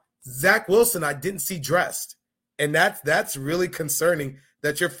down, Zach Wilson I didn't see dressed. And that's really concerning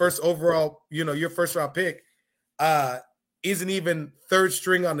that your first round pick isn't even third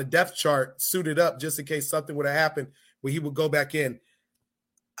string on the depth chart suited up just in case something would have happened where he would go back in.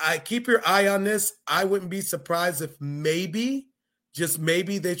 I keep your eye on this. I wouldn't be surprised if maybe, just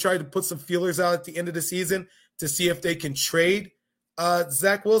maybe, they try to put some feelers out at the end of the season to see if they can trade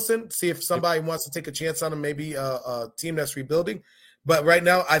Zach Wilson, see if somebody wants to take a chance on him, maybe a team that's rebuilding. But right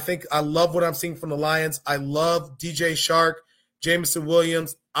now, I think I love what I'm seeing from the Lions. I love DJ Chark, Jameson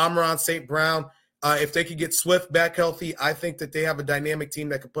Williams, Amon-Ra St. Brown. If they could get Swift back healthy, I think that they have a dynamic team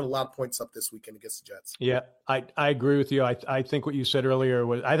that could put a lot of points up this weekend against the Jets. Yeah, I agree with you. I think what you said earlier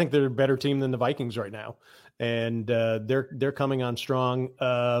was I think they're a better team than the Vikings right now, and they're coming on strong.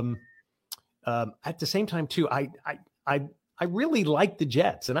 At the same time, too, I really like the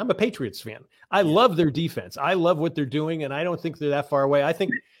Jets, and I'm a Patriots fan. I love their defense. I love what they're doing, and I don't think they're that far away. I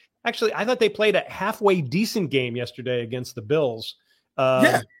thought they played a halfway decent game yesterday against the Bills.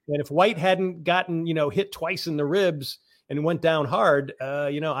 And if White hadn't gotten, hit twice in the ribs and went down hard,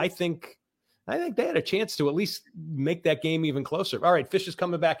 I think they had a chance to at least make that game even closer. All right, Fish is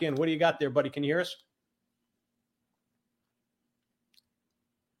coming back in. What do you got there, buddy? Can you hear us?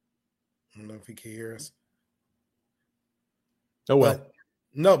 I don't know if he can hear us. Oh, well.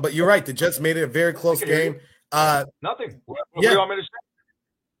 But you're right. The Jets made it a very close game. Nothing. What do you want me to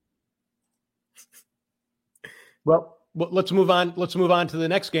say? Well, well, let's move on. Let's move on to the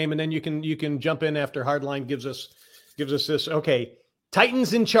next game, and then you can jump in after Hardline gives us this. Okay,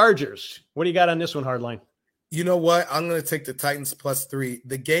 Titans and Chargers. What do you got on this one, Hardline? You know what? I'm going to take the Titans +3.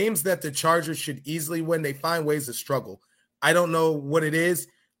 The games that the Chargers should easily win, they find ways to struggle. I don't know what it is,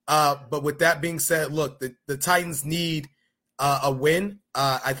 but with that being said, look, the Titans need a win.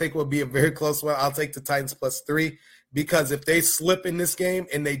 I think it will be a very close one. I'll take the Titans +3 because if they slip in this game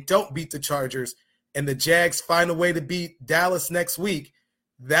and they don't beat the Chargers and the Jags find a way to beat Dallas next week,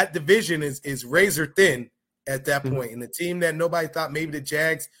 that division is razor thin at that point. And the team that nobody thought maybe the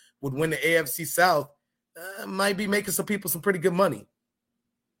Jags would win the AFC South might be making some people some pretty good money.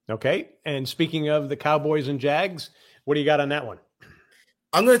 Okay. And speaking of the Cowboys and Jags, what do you got on that one?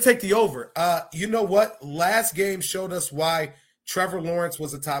 I'm going to take the over. You know what? Last game showed us why Trevor Lawrence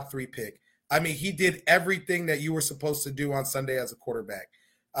was a top 3 pick. I mean, he did everything that you were supposed to do on Sunday as a quarterback.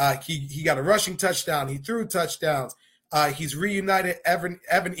 He got a rushing touchdown. He threw touchdowns. He's reunited Evan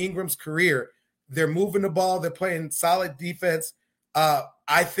Ingram's career. They're moving the ball. They're playing solid defense.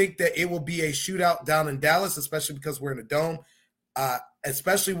 I think that it will be a shootout down in Dallas, especially because we're in a dome.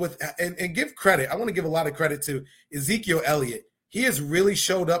 Especially with and give credit. I want to give a lot of credit to Ezekiel Elliott. He has really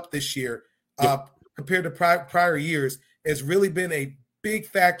showed up this year compared to prior years. It's really been a big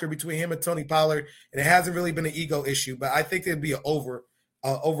factor between him and Tony Pollard, and it hasn't really been an ego issue. But I think it'd be an over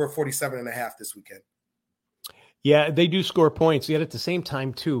 47.5 this weekend. Yeah, they do score points. Yet at the same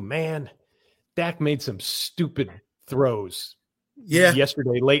time, too, man, Dak made some stupid throws. Yeah,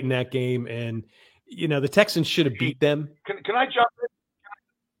 yesterday late in that game, and the Texans should have beat them. Can I jump in?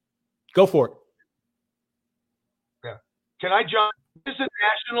 Go for it. Yeah. Can I jump? This is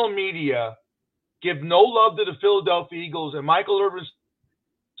national media give no love to the Philadelphia Eagles, and Michael Irvin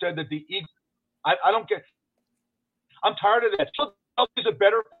said that the Eagles. I don't get. I'm tired of that. Philadelphia is a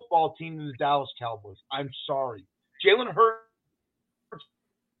better football team than the Dallas Cowboys. I'm sorry. Jalen Hurts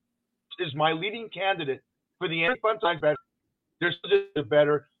is my leading candidate for the NFL better. They're still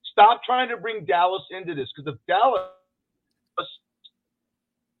better. Stop trying to bring Dallas into this, because if Dallas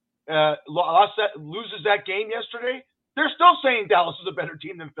loses that game yesterday, they're still saying Dallas is a better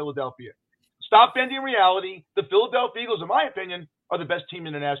team than Philadelphia. Stop bending reality. The Philadelphia Eagles, in my opinion, are the best team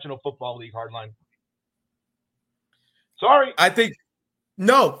in the National Football League. Hardline. Sorry. I think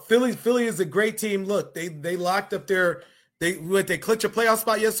no. Philly is a great team. Look, they locked up they clinched a playoff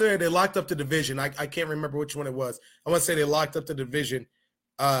spot yesterday. They locked up the division. I can't remember which one it was. I want to say they locked up the division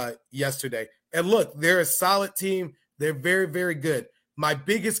yesterday. And look, they're a solid team. They're very, very good. My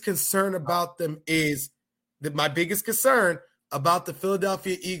biggest concern about them is my biggest concern about the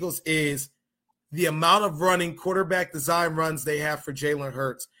Philadelphia Eagles is the amount of running quarterback design runs they have for Jalen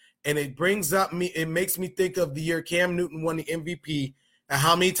Hurts. And it makes me think of the year Cam Newton won the MVP and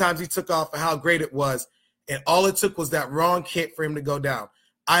how many times he took off and how great it was. And all it took was that wrong kick for him to go down.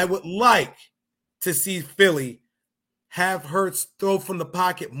 I would like to see Philly have Hurts throw from the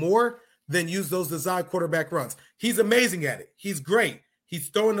pocket more than use those design quarterback runs. He's amazing at it. He's great. He's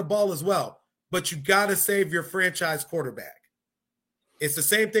throwing the ball as well. But you got to save your franchise quarterback. It's the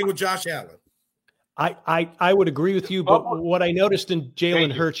same thing with Josh Allen. I would agree with you, but what I noticed in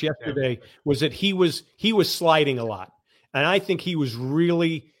Jalen Hurts yesterday was that he was sliding a lot, and I think he was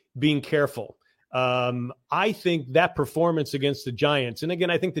really being careful. I think that performance against the Giants, and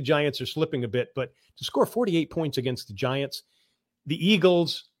again, I think the Giants are slipping a bit, but to score 48 points against the Giants, the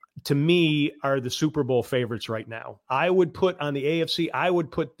Eagles, to me, are the Super Bowl favorites right now. I would put on the AFC, I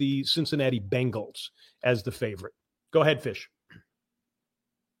would put the Cincinnati Bengals as the favorite. Go ahead, Fish.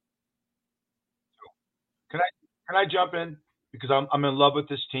 Can I jump in? Because I'm in love with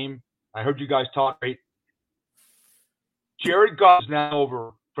this team. I heard you guys talk great. Jared Goff is now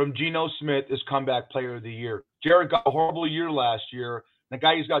over from Geno Smith as comeback player of the year. Jared got a horrible year last year. The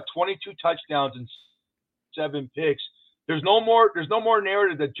guy who's got 22 touchdowns and 7 picks. There's no more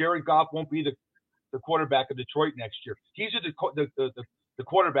narrative that Jared Goff won't be the quarterback of Detroit next year. He's the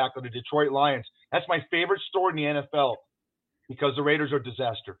quarterback of the Detroit Lions. That's my favorite story in the NFL because the Raiders are a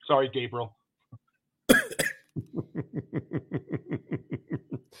disaster. Sorry, Gabriel.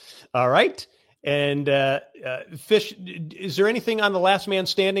 All right. And Fish, is there anything on the last man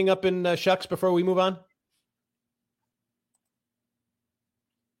standing up in Shucks before we move on?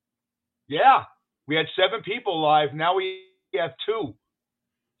 Yeah. We had 7 people live. Now we have 2.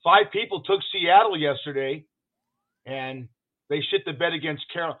 5 people took Seattle yesterday, and they shit the bed against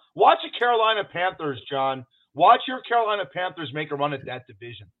Carolina. Watch the Carolina Panthers, John. Watch your Carolina Panthers make a run at that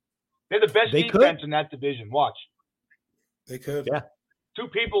division. They're the best defense in that division. Watch. They could. Yeah. 2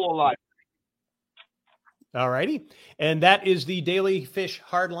 people alive. All righty. And that is the Daily Fish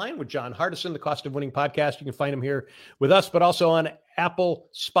Hardline with John Hardison, the Cost of Winning podcast. You can find him here with us, but also on Apple,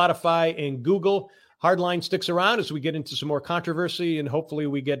 Spotify, and Google. Hardline sticks around as we get into some more controversy, and hopefully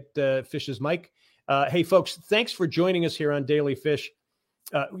we get Fish's mic. Hey, folks, thanks for joining us here on Daily Fish.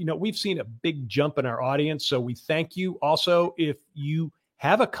 We've seen a big jump in our audience, so we thank you. Also, if you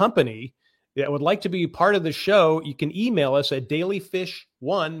have a company that would like to be part of the show, you can email us at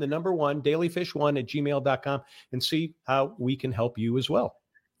dailyfish1, the number 1, dailyfish1@gmail.com, and see how we can help you as well.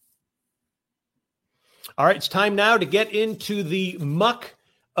 All right, it's time now to get into the muck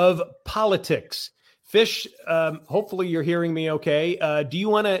of politics. Fish, hopefully you're hearing me okay. Do you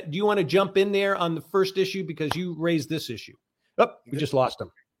want to jump in there on the first issue because you raised this issue? Oh, we just lost him.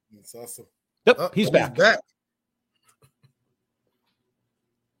 That's awesome. Yep, he's back.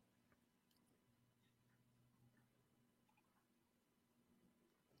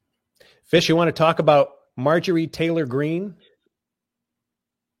 Fish, you want to talk about Marjorie Taylor Greene?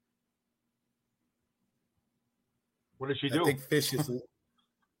 What did she do? I think Fish is.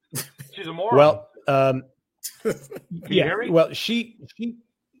 She's a moron. Well, yeah. Well,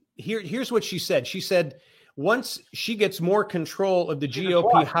 here's what she said. She said once she gets more control of the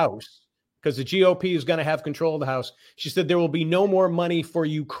GOP House, because the GOP is going to have control of the House, she said there will be no more money for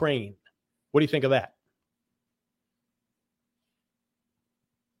Ukraine. What do you think of that?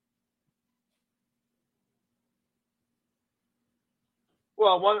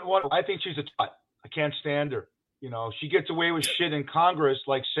 Well, I think she's a twat. I can't stand her. She gets away with shit in Congress,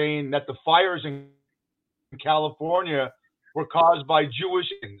 like saying that the fires in California were caused by Jewish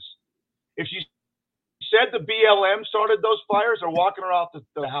things. If she said the BLM started those fires, they're walking her off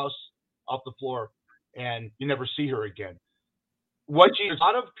the house, off the floor, and you never see her again. A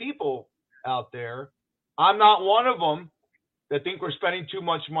lot of people out there, I'm not one of them, that think we're spending too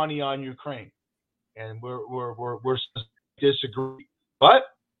much money on Ukraine, and we're disagree. But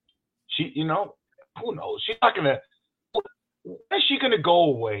she, who knows? She's not gonna. When is she gonna go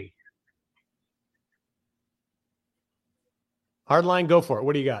away? Hardline, go for it.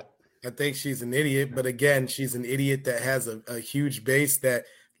 What do you got? I think she's an idiot, but again, she's an idiot that has a huge base that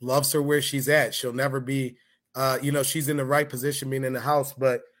loves her where she's at. She'll never be, she's in the right position being in the House,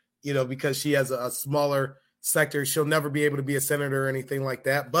 but, because she has a smaller sector, she'll never be able to be a senator or anything like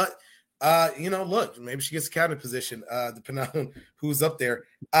that. But, look, maybe she gets a cabinet position, depending on who's up there.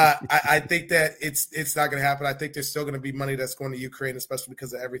 I think that it's not going to happen. I think there's still going to be money that's going to Ukraine, especially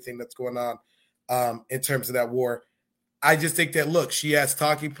because of everything that's going on in terms of that war. I just think that, look, she has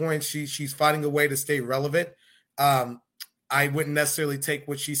talking points. She's finding a way to stay relevant. I wouldn't necessarily take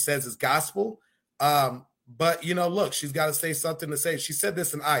what she says as gospel. But, look, she's got to say something to say. She said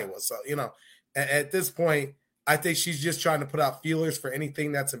this in Iowa. So, at this point, I think she's just trying to put out feelers for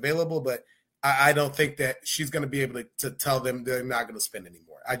anything that's available. But I don't think that she's going to be able to tell them they're not going to spend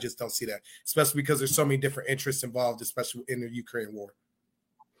anymore. I just don't see that, especially because there's so many different interests involved, especially in the Ukraine war.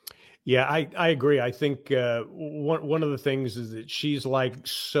 Yeah, I agree. I think one of the things is that she's like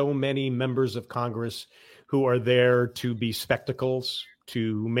so many members of Congress who are there to be spectacles,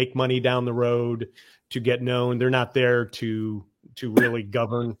 to make money down the road, to get known. They're not there to really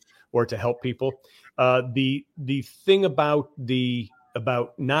govern or to help people. The thing about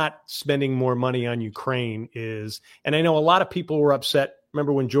not spending more money on Ukraine is, and I know a lot of people were upset.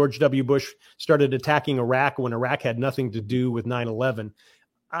 Remember when George W. Bush started attacking Iraq when Iraq had nothing to do with 9/11?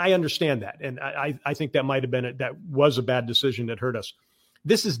 I understand that. And I think that might have been that was a bad decision that hurt us.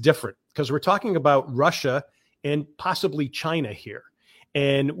 This is different because we're talking about Russia and possibly China here.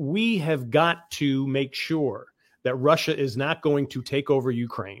 And we have got to make sure that Russia is not going to take over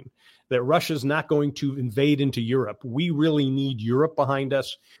Ukraine, that Russia is not going to invade into Europe. We really need Europe behind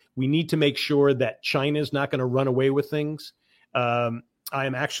us. We need to make sure that China is not going to run away with things. I'm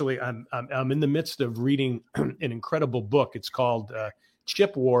in the midst of reading an incredible book. It's called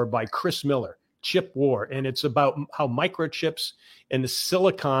Chip War by Chris Miller, Chip War. And it's about how microchips and the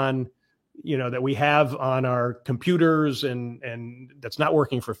silicon, that we have on our computers and that's not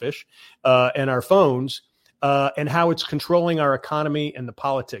working for Fish, and our phones, and how it's controlling our economy and the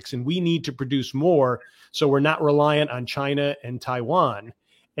politics. And we need to produce more so we're not reliant on China and Taiwan.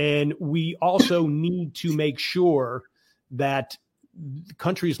 And we also need to make sure that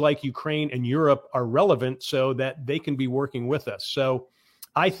countries like Ukraine and Europe are relevant so that they can be working with us. So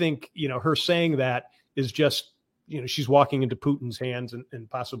I think, her saying that is just, she's walking into Putin's hands and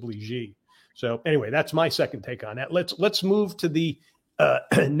possibly Xi. So anyway, that's my second take on that. Let's move to the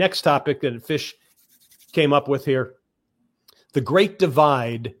next topic that Fish came up with here. The Great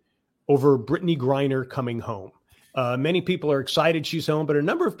Divide over Brittany Griner coming home. Many people are excited she's home, but a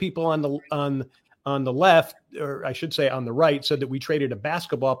number of people on on the left, or I should say on the right, said that we traded a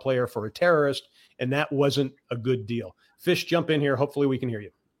basketball player for a terrorist, and that wasn't a good deal. Fish, jump in here. Hopefully we can hear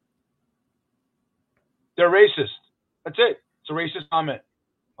you. They're racist. That's it. It's a racist comment.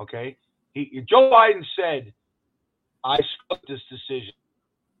 Okay. Joe Biden said, I struck this decision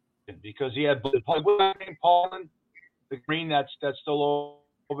because he had Paulin, the green that's still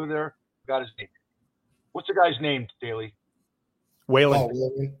over there. Got his name. What's the guy's name, Daly? Whalen.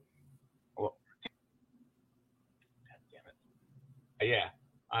 Well, damn it. Yeah.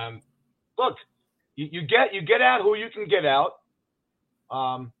 Look, you get out who you can get out.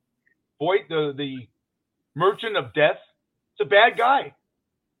 Boyd, the merchant of death, it's a bad guy.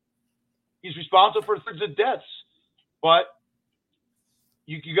 He's responsible for thirds of deaths, but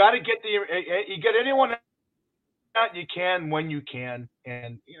you got to get you get anyone out you can when you can.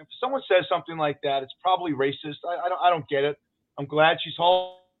 And if someone says something like that, it's probably racist. I don't get it. I'm glad she's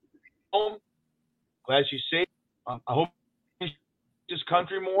home. Glad she's safe. I hope this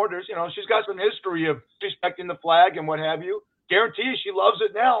country more. There's she's got some history of respecting the flag and what have you. Guarantee you she loves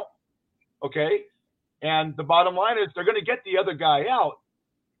it now. Okay, and the bottom line is they're going to get the other guy out.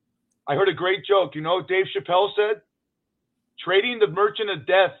 I heard a great joke. Dave Chappelle said, trading the merchant of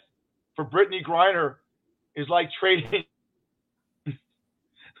death for Brittany Griner is like trading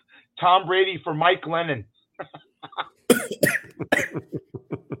Tom Brady for Mike Lennon.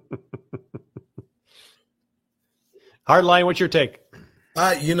 Hardline, what's your take?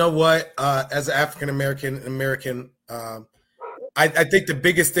 You know what? As an African American, I think the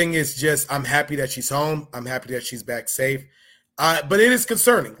biggest thing is just I'm happy that she's home. I'm happy that she's back safe. But it is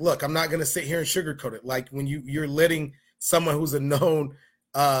concerning. Look, I'm not going to sit here and sugarcoat it. Like when you're letting someone who's a known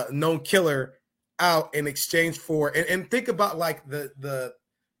killer out in exchange for, and think about like the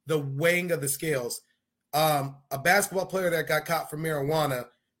weighing of the scales. A basketball player that got caught for marijuana,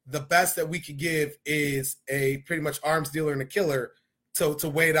 the best that we could give is a pretty much arms dealer and a killer to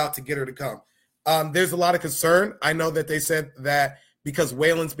weigh it out to get her to come. There's a lot of concern. I know that they said that because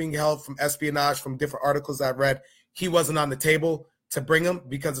Whalen's being held from espionage from different articles I've read, he wasn't on the table to bring him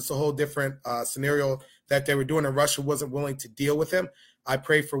because it's a whole different scenario that they were doing, and Russia wasn't willing to deal with him. I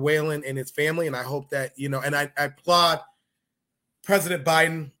pray for Whalen and his family, and I hope that, and I applaud President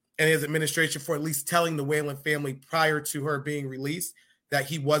Biden and his administration for at least telling the Whalen family prior to her being released that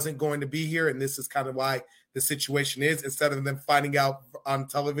he wasn't going to be here, and this is kind of why the situation is, instead of them finding out on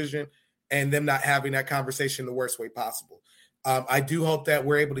television and them not having that conversation the worst way possible. I do hope that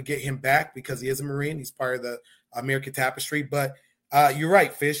we're able to get him back because he is a Marine. He's part of the American tapestry. But you're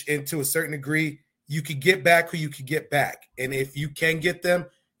right, Fish. And to a certain degree, you could get back who you could get back. And if you can get them,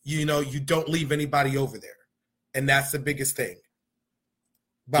 you don't leave anybody over there. And that's the biggest thing.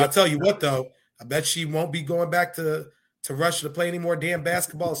 But I'll tell you what, though, I bet she won't be going back to Russia to play any more damn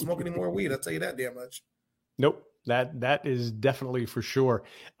basketball or smoke any more weed. I'll tell you that damn much. Nope. That is definitely for sure.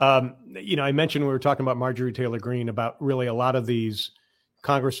 I mentioned we were talking about Marjorie Taylor Greene, about really a lot of these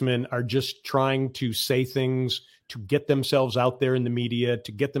congressmen are just trying to say things to get themselves out there in the media,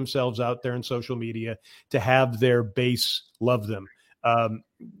 to get themselves out there in social media, to have their base love them.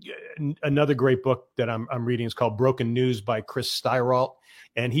 Another great book that I'm reading is called Broken News by Chris Steyeralt.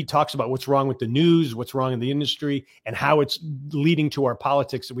 And he talks about what's wrong with the news, what's wrong in the industry, and how it's leading to our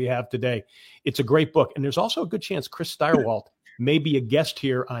politics that we have today. It's a great book. And there's also a good chance Chris Steyeralt may be a guest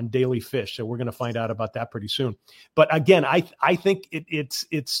here on Daily Fish. So we're going to find out about that pretty soon. But again, I think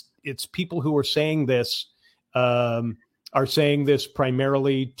it's people who are saying this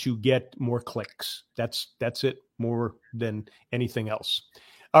primarily to get more clicks. That's it, more than anything else.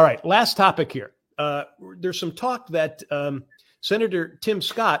 All right, last topic here. There's some talk that Senator Tim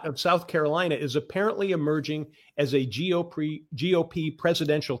Scott of South Carolina is apparently emerging as a GOP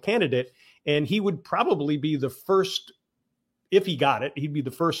presidential candidate, and he would probably be the first, if he got it, he'd be the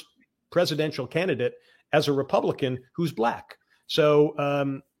first presidential candidate as a Republican who's black.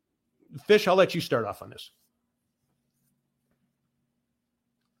 So, Fish, I'll let you start off on this.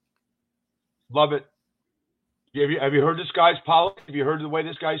 Love it. Have you heard this guy's politics? Have you heard the way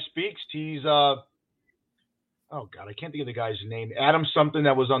this guy speaks? He's oh God, I can't think of the guy's name. Adam something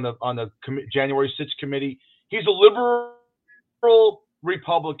that was on the January 6th committee. He's a liberal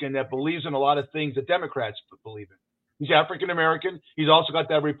Republican that believes in a lot of things that Democrats believe in. He's African American. He's also got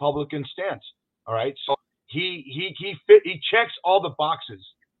that Republican stance. All right, so he checks all the boxes.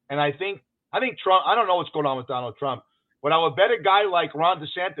 And I think Trump. I don't know what's going on with Donald Trump, but I would bet a guy like Ron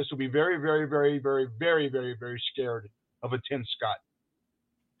DeSantis would be very, very, very, very, very, very, very scared of a Tim Scott.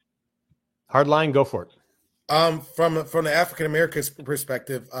 Hardline, go for it. From the African American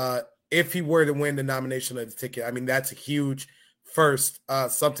perspective, if he were to win the nomination of the ticket, I mean, that's a huge first,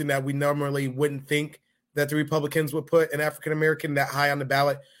 something that we normally wouldn't think that the Republicans would put an African American that high on the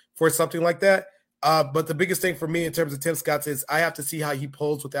ballot for something like that. But the biggest thing for me in terms of Tim Scott is I have to see how he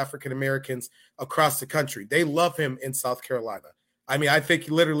polls with African Americans across the country. They love him in South Carolina. I mean, I think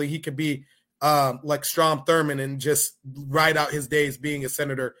literally he could be like Strom Thurmond and just ride out his days being a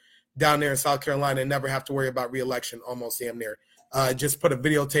senator down there in South Carolina and never have to worry about re-election almost damn near. Just put a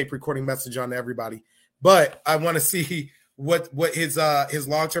videotape recording message on to everybody. But I want to see what his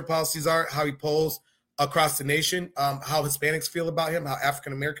long-term policies are, how he polls across the nation, how Hispanics feel about him, how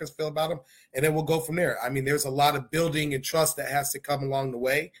African Americans feel about him, and then we'll go from there. I mean, there's a lot of building and trust that has to come along the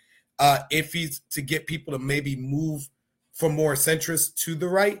way if he's to get people to maybe move from more centrist to the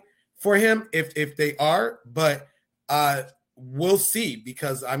right for him, if they are. But we'll see,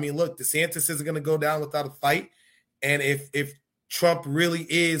 because, I mean, look, DeSantis isn't going to go down without a fight. And if Trump really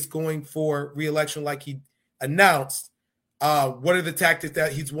is going for re-election like he announced, what are the tactics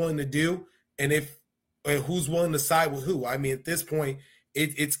that he's willing to do? And who's willing to side with who? I mean, at this point,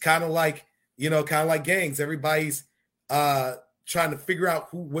 it's kind of like, gangs. Everybody's trying to figure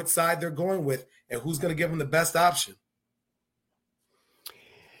out what side they're going with and who's going to give them the best option.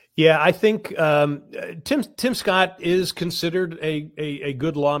 Yeah, I think Tim Scott is considered a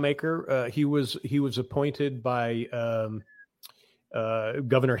good lawmaker. He was appointed by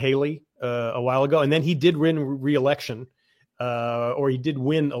Governor Haley a while ago, and then he did win re-election. Or he did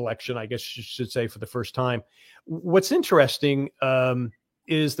win election, I guess you should say, for the first time. What's interesting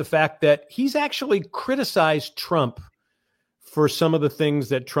is the fact that he's actually criticized Trump for some of the things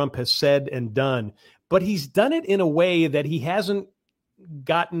that Trump has said and done, but he's done it in a way that he hasn't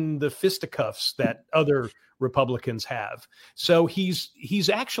gotten the fisticuffs that other Republicans have. So he's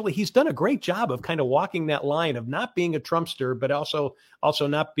done a great job of kind of walking that line of not being a Trumpster, but also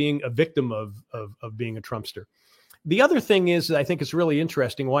not being a victim of being a Trumpster. The other thing is, I think it's really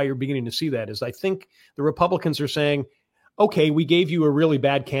interesting why you're beginning to see that is I think the Republicans are saying, okay, we gave you a really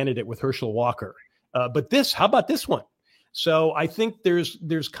bad candidate with Herschel Walker, but how about this one? So I think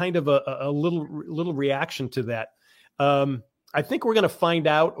there's kind of a little reaction to that. I think we're going to find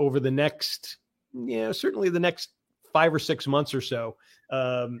out over the next, certainly the next 5 or 6 months or so,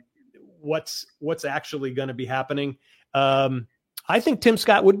 what's actually going to be happening. I think Tim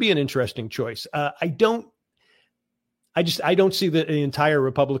Scott would be an interesting choice. I don't see the entire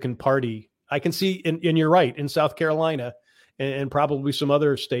Republican Party. I can see, and you're right, in South Carolina and probably some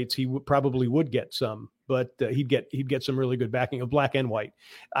other states, he probably would get some, but he'd get some really good backing of black and white.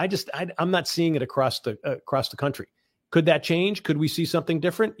 I'm not seeing it across the country. Could that change? Could we see something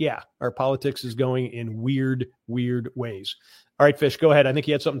different? Yeah, our politics is going in weird ways. All right, Fish, go ahead. I think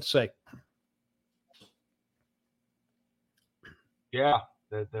you had something to say. Yeah,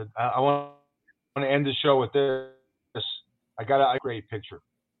 I want to end the show with this. I got a great picture.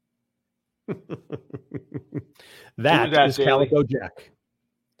 that is Calico Jack.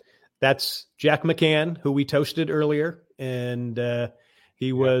 That's Jack McCann, who we toasted earlier, and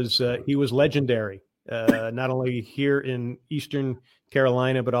he was legendary. Not only here in Eastern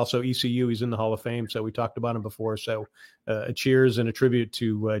Carolina, but also ECU. He's in the Hall of Fame, so we talked about him before. So a cheers and a tribute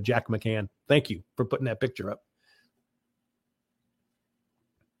to Jack McCann. Thank you for putting that picture up.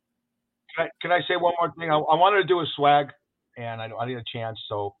 Can I say one more thing? I wanted to do a swag, and I need a chance.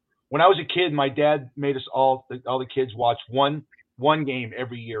 So when I was a kid, my dad made us all the kids watch one game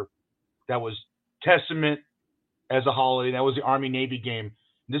every year. That was Testament as a holiday. That was the Army-Navy game.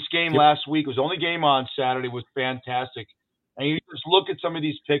 This game last week was the only game on Saturday, was fantastic. And you just look at some of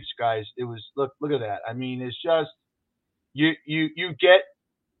these picks, guys. It was look at that. I mean, it's just you get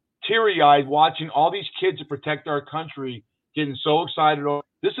teary-eyed watching all these kids to protect our country getting so excited.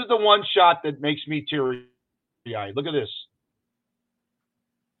 This is the one shot that makes me teary-eyed. Look at this.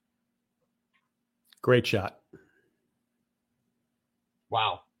 Great shot.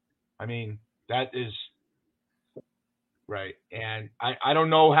 Wow. I mean, that is right. And I don't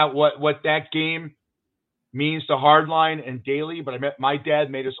know what that game means to Hardline and Daly, but my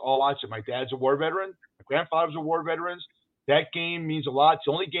dad made us all watch it. My dad's a war veteran. My grandfather's a war veteran. That game means a lot. It's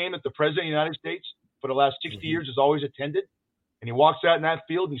the only game that the President of the United States for the last 60 years has always attended. And he walks out in that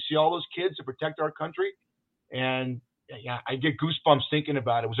field and you see all those kids to protect our country. And yeah, I get goosebumps thinking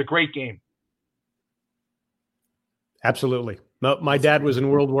about it. It was a great game. Absolutely. My dad was in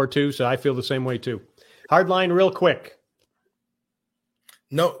World War II, so I feel the same way too. Hardline, real quick.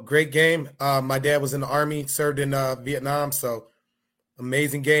 No, great game. My dad was in the Army, served in Vietnam, so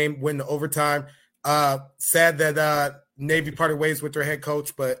amazing game. Win the overtime. Sad that Navy parted ways with their head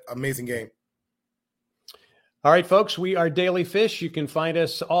coach, but amazing game. All right, folks, we are Daily Fish. You can find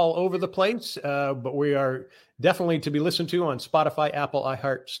us all over the place, but we are Definitely to be listened to on Spotify, Apple,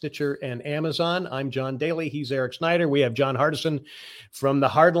 iHeart, Stitcher, and Amazon. I'm John Daly. He's Eric Snyder. We have John Hardison from The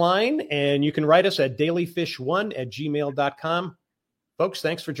Hardline, and you can write us at dailyfish1@gmail.com. Folks,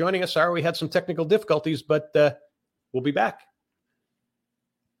 thanks for joining us. Sorry we had some technical difficulties, but we'll be back.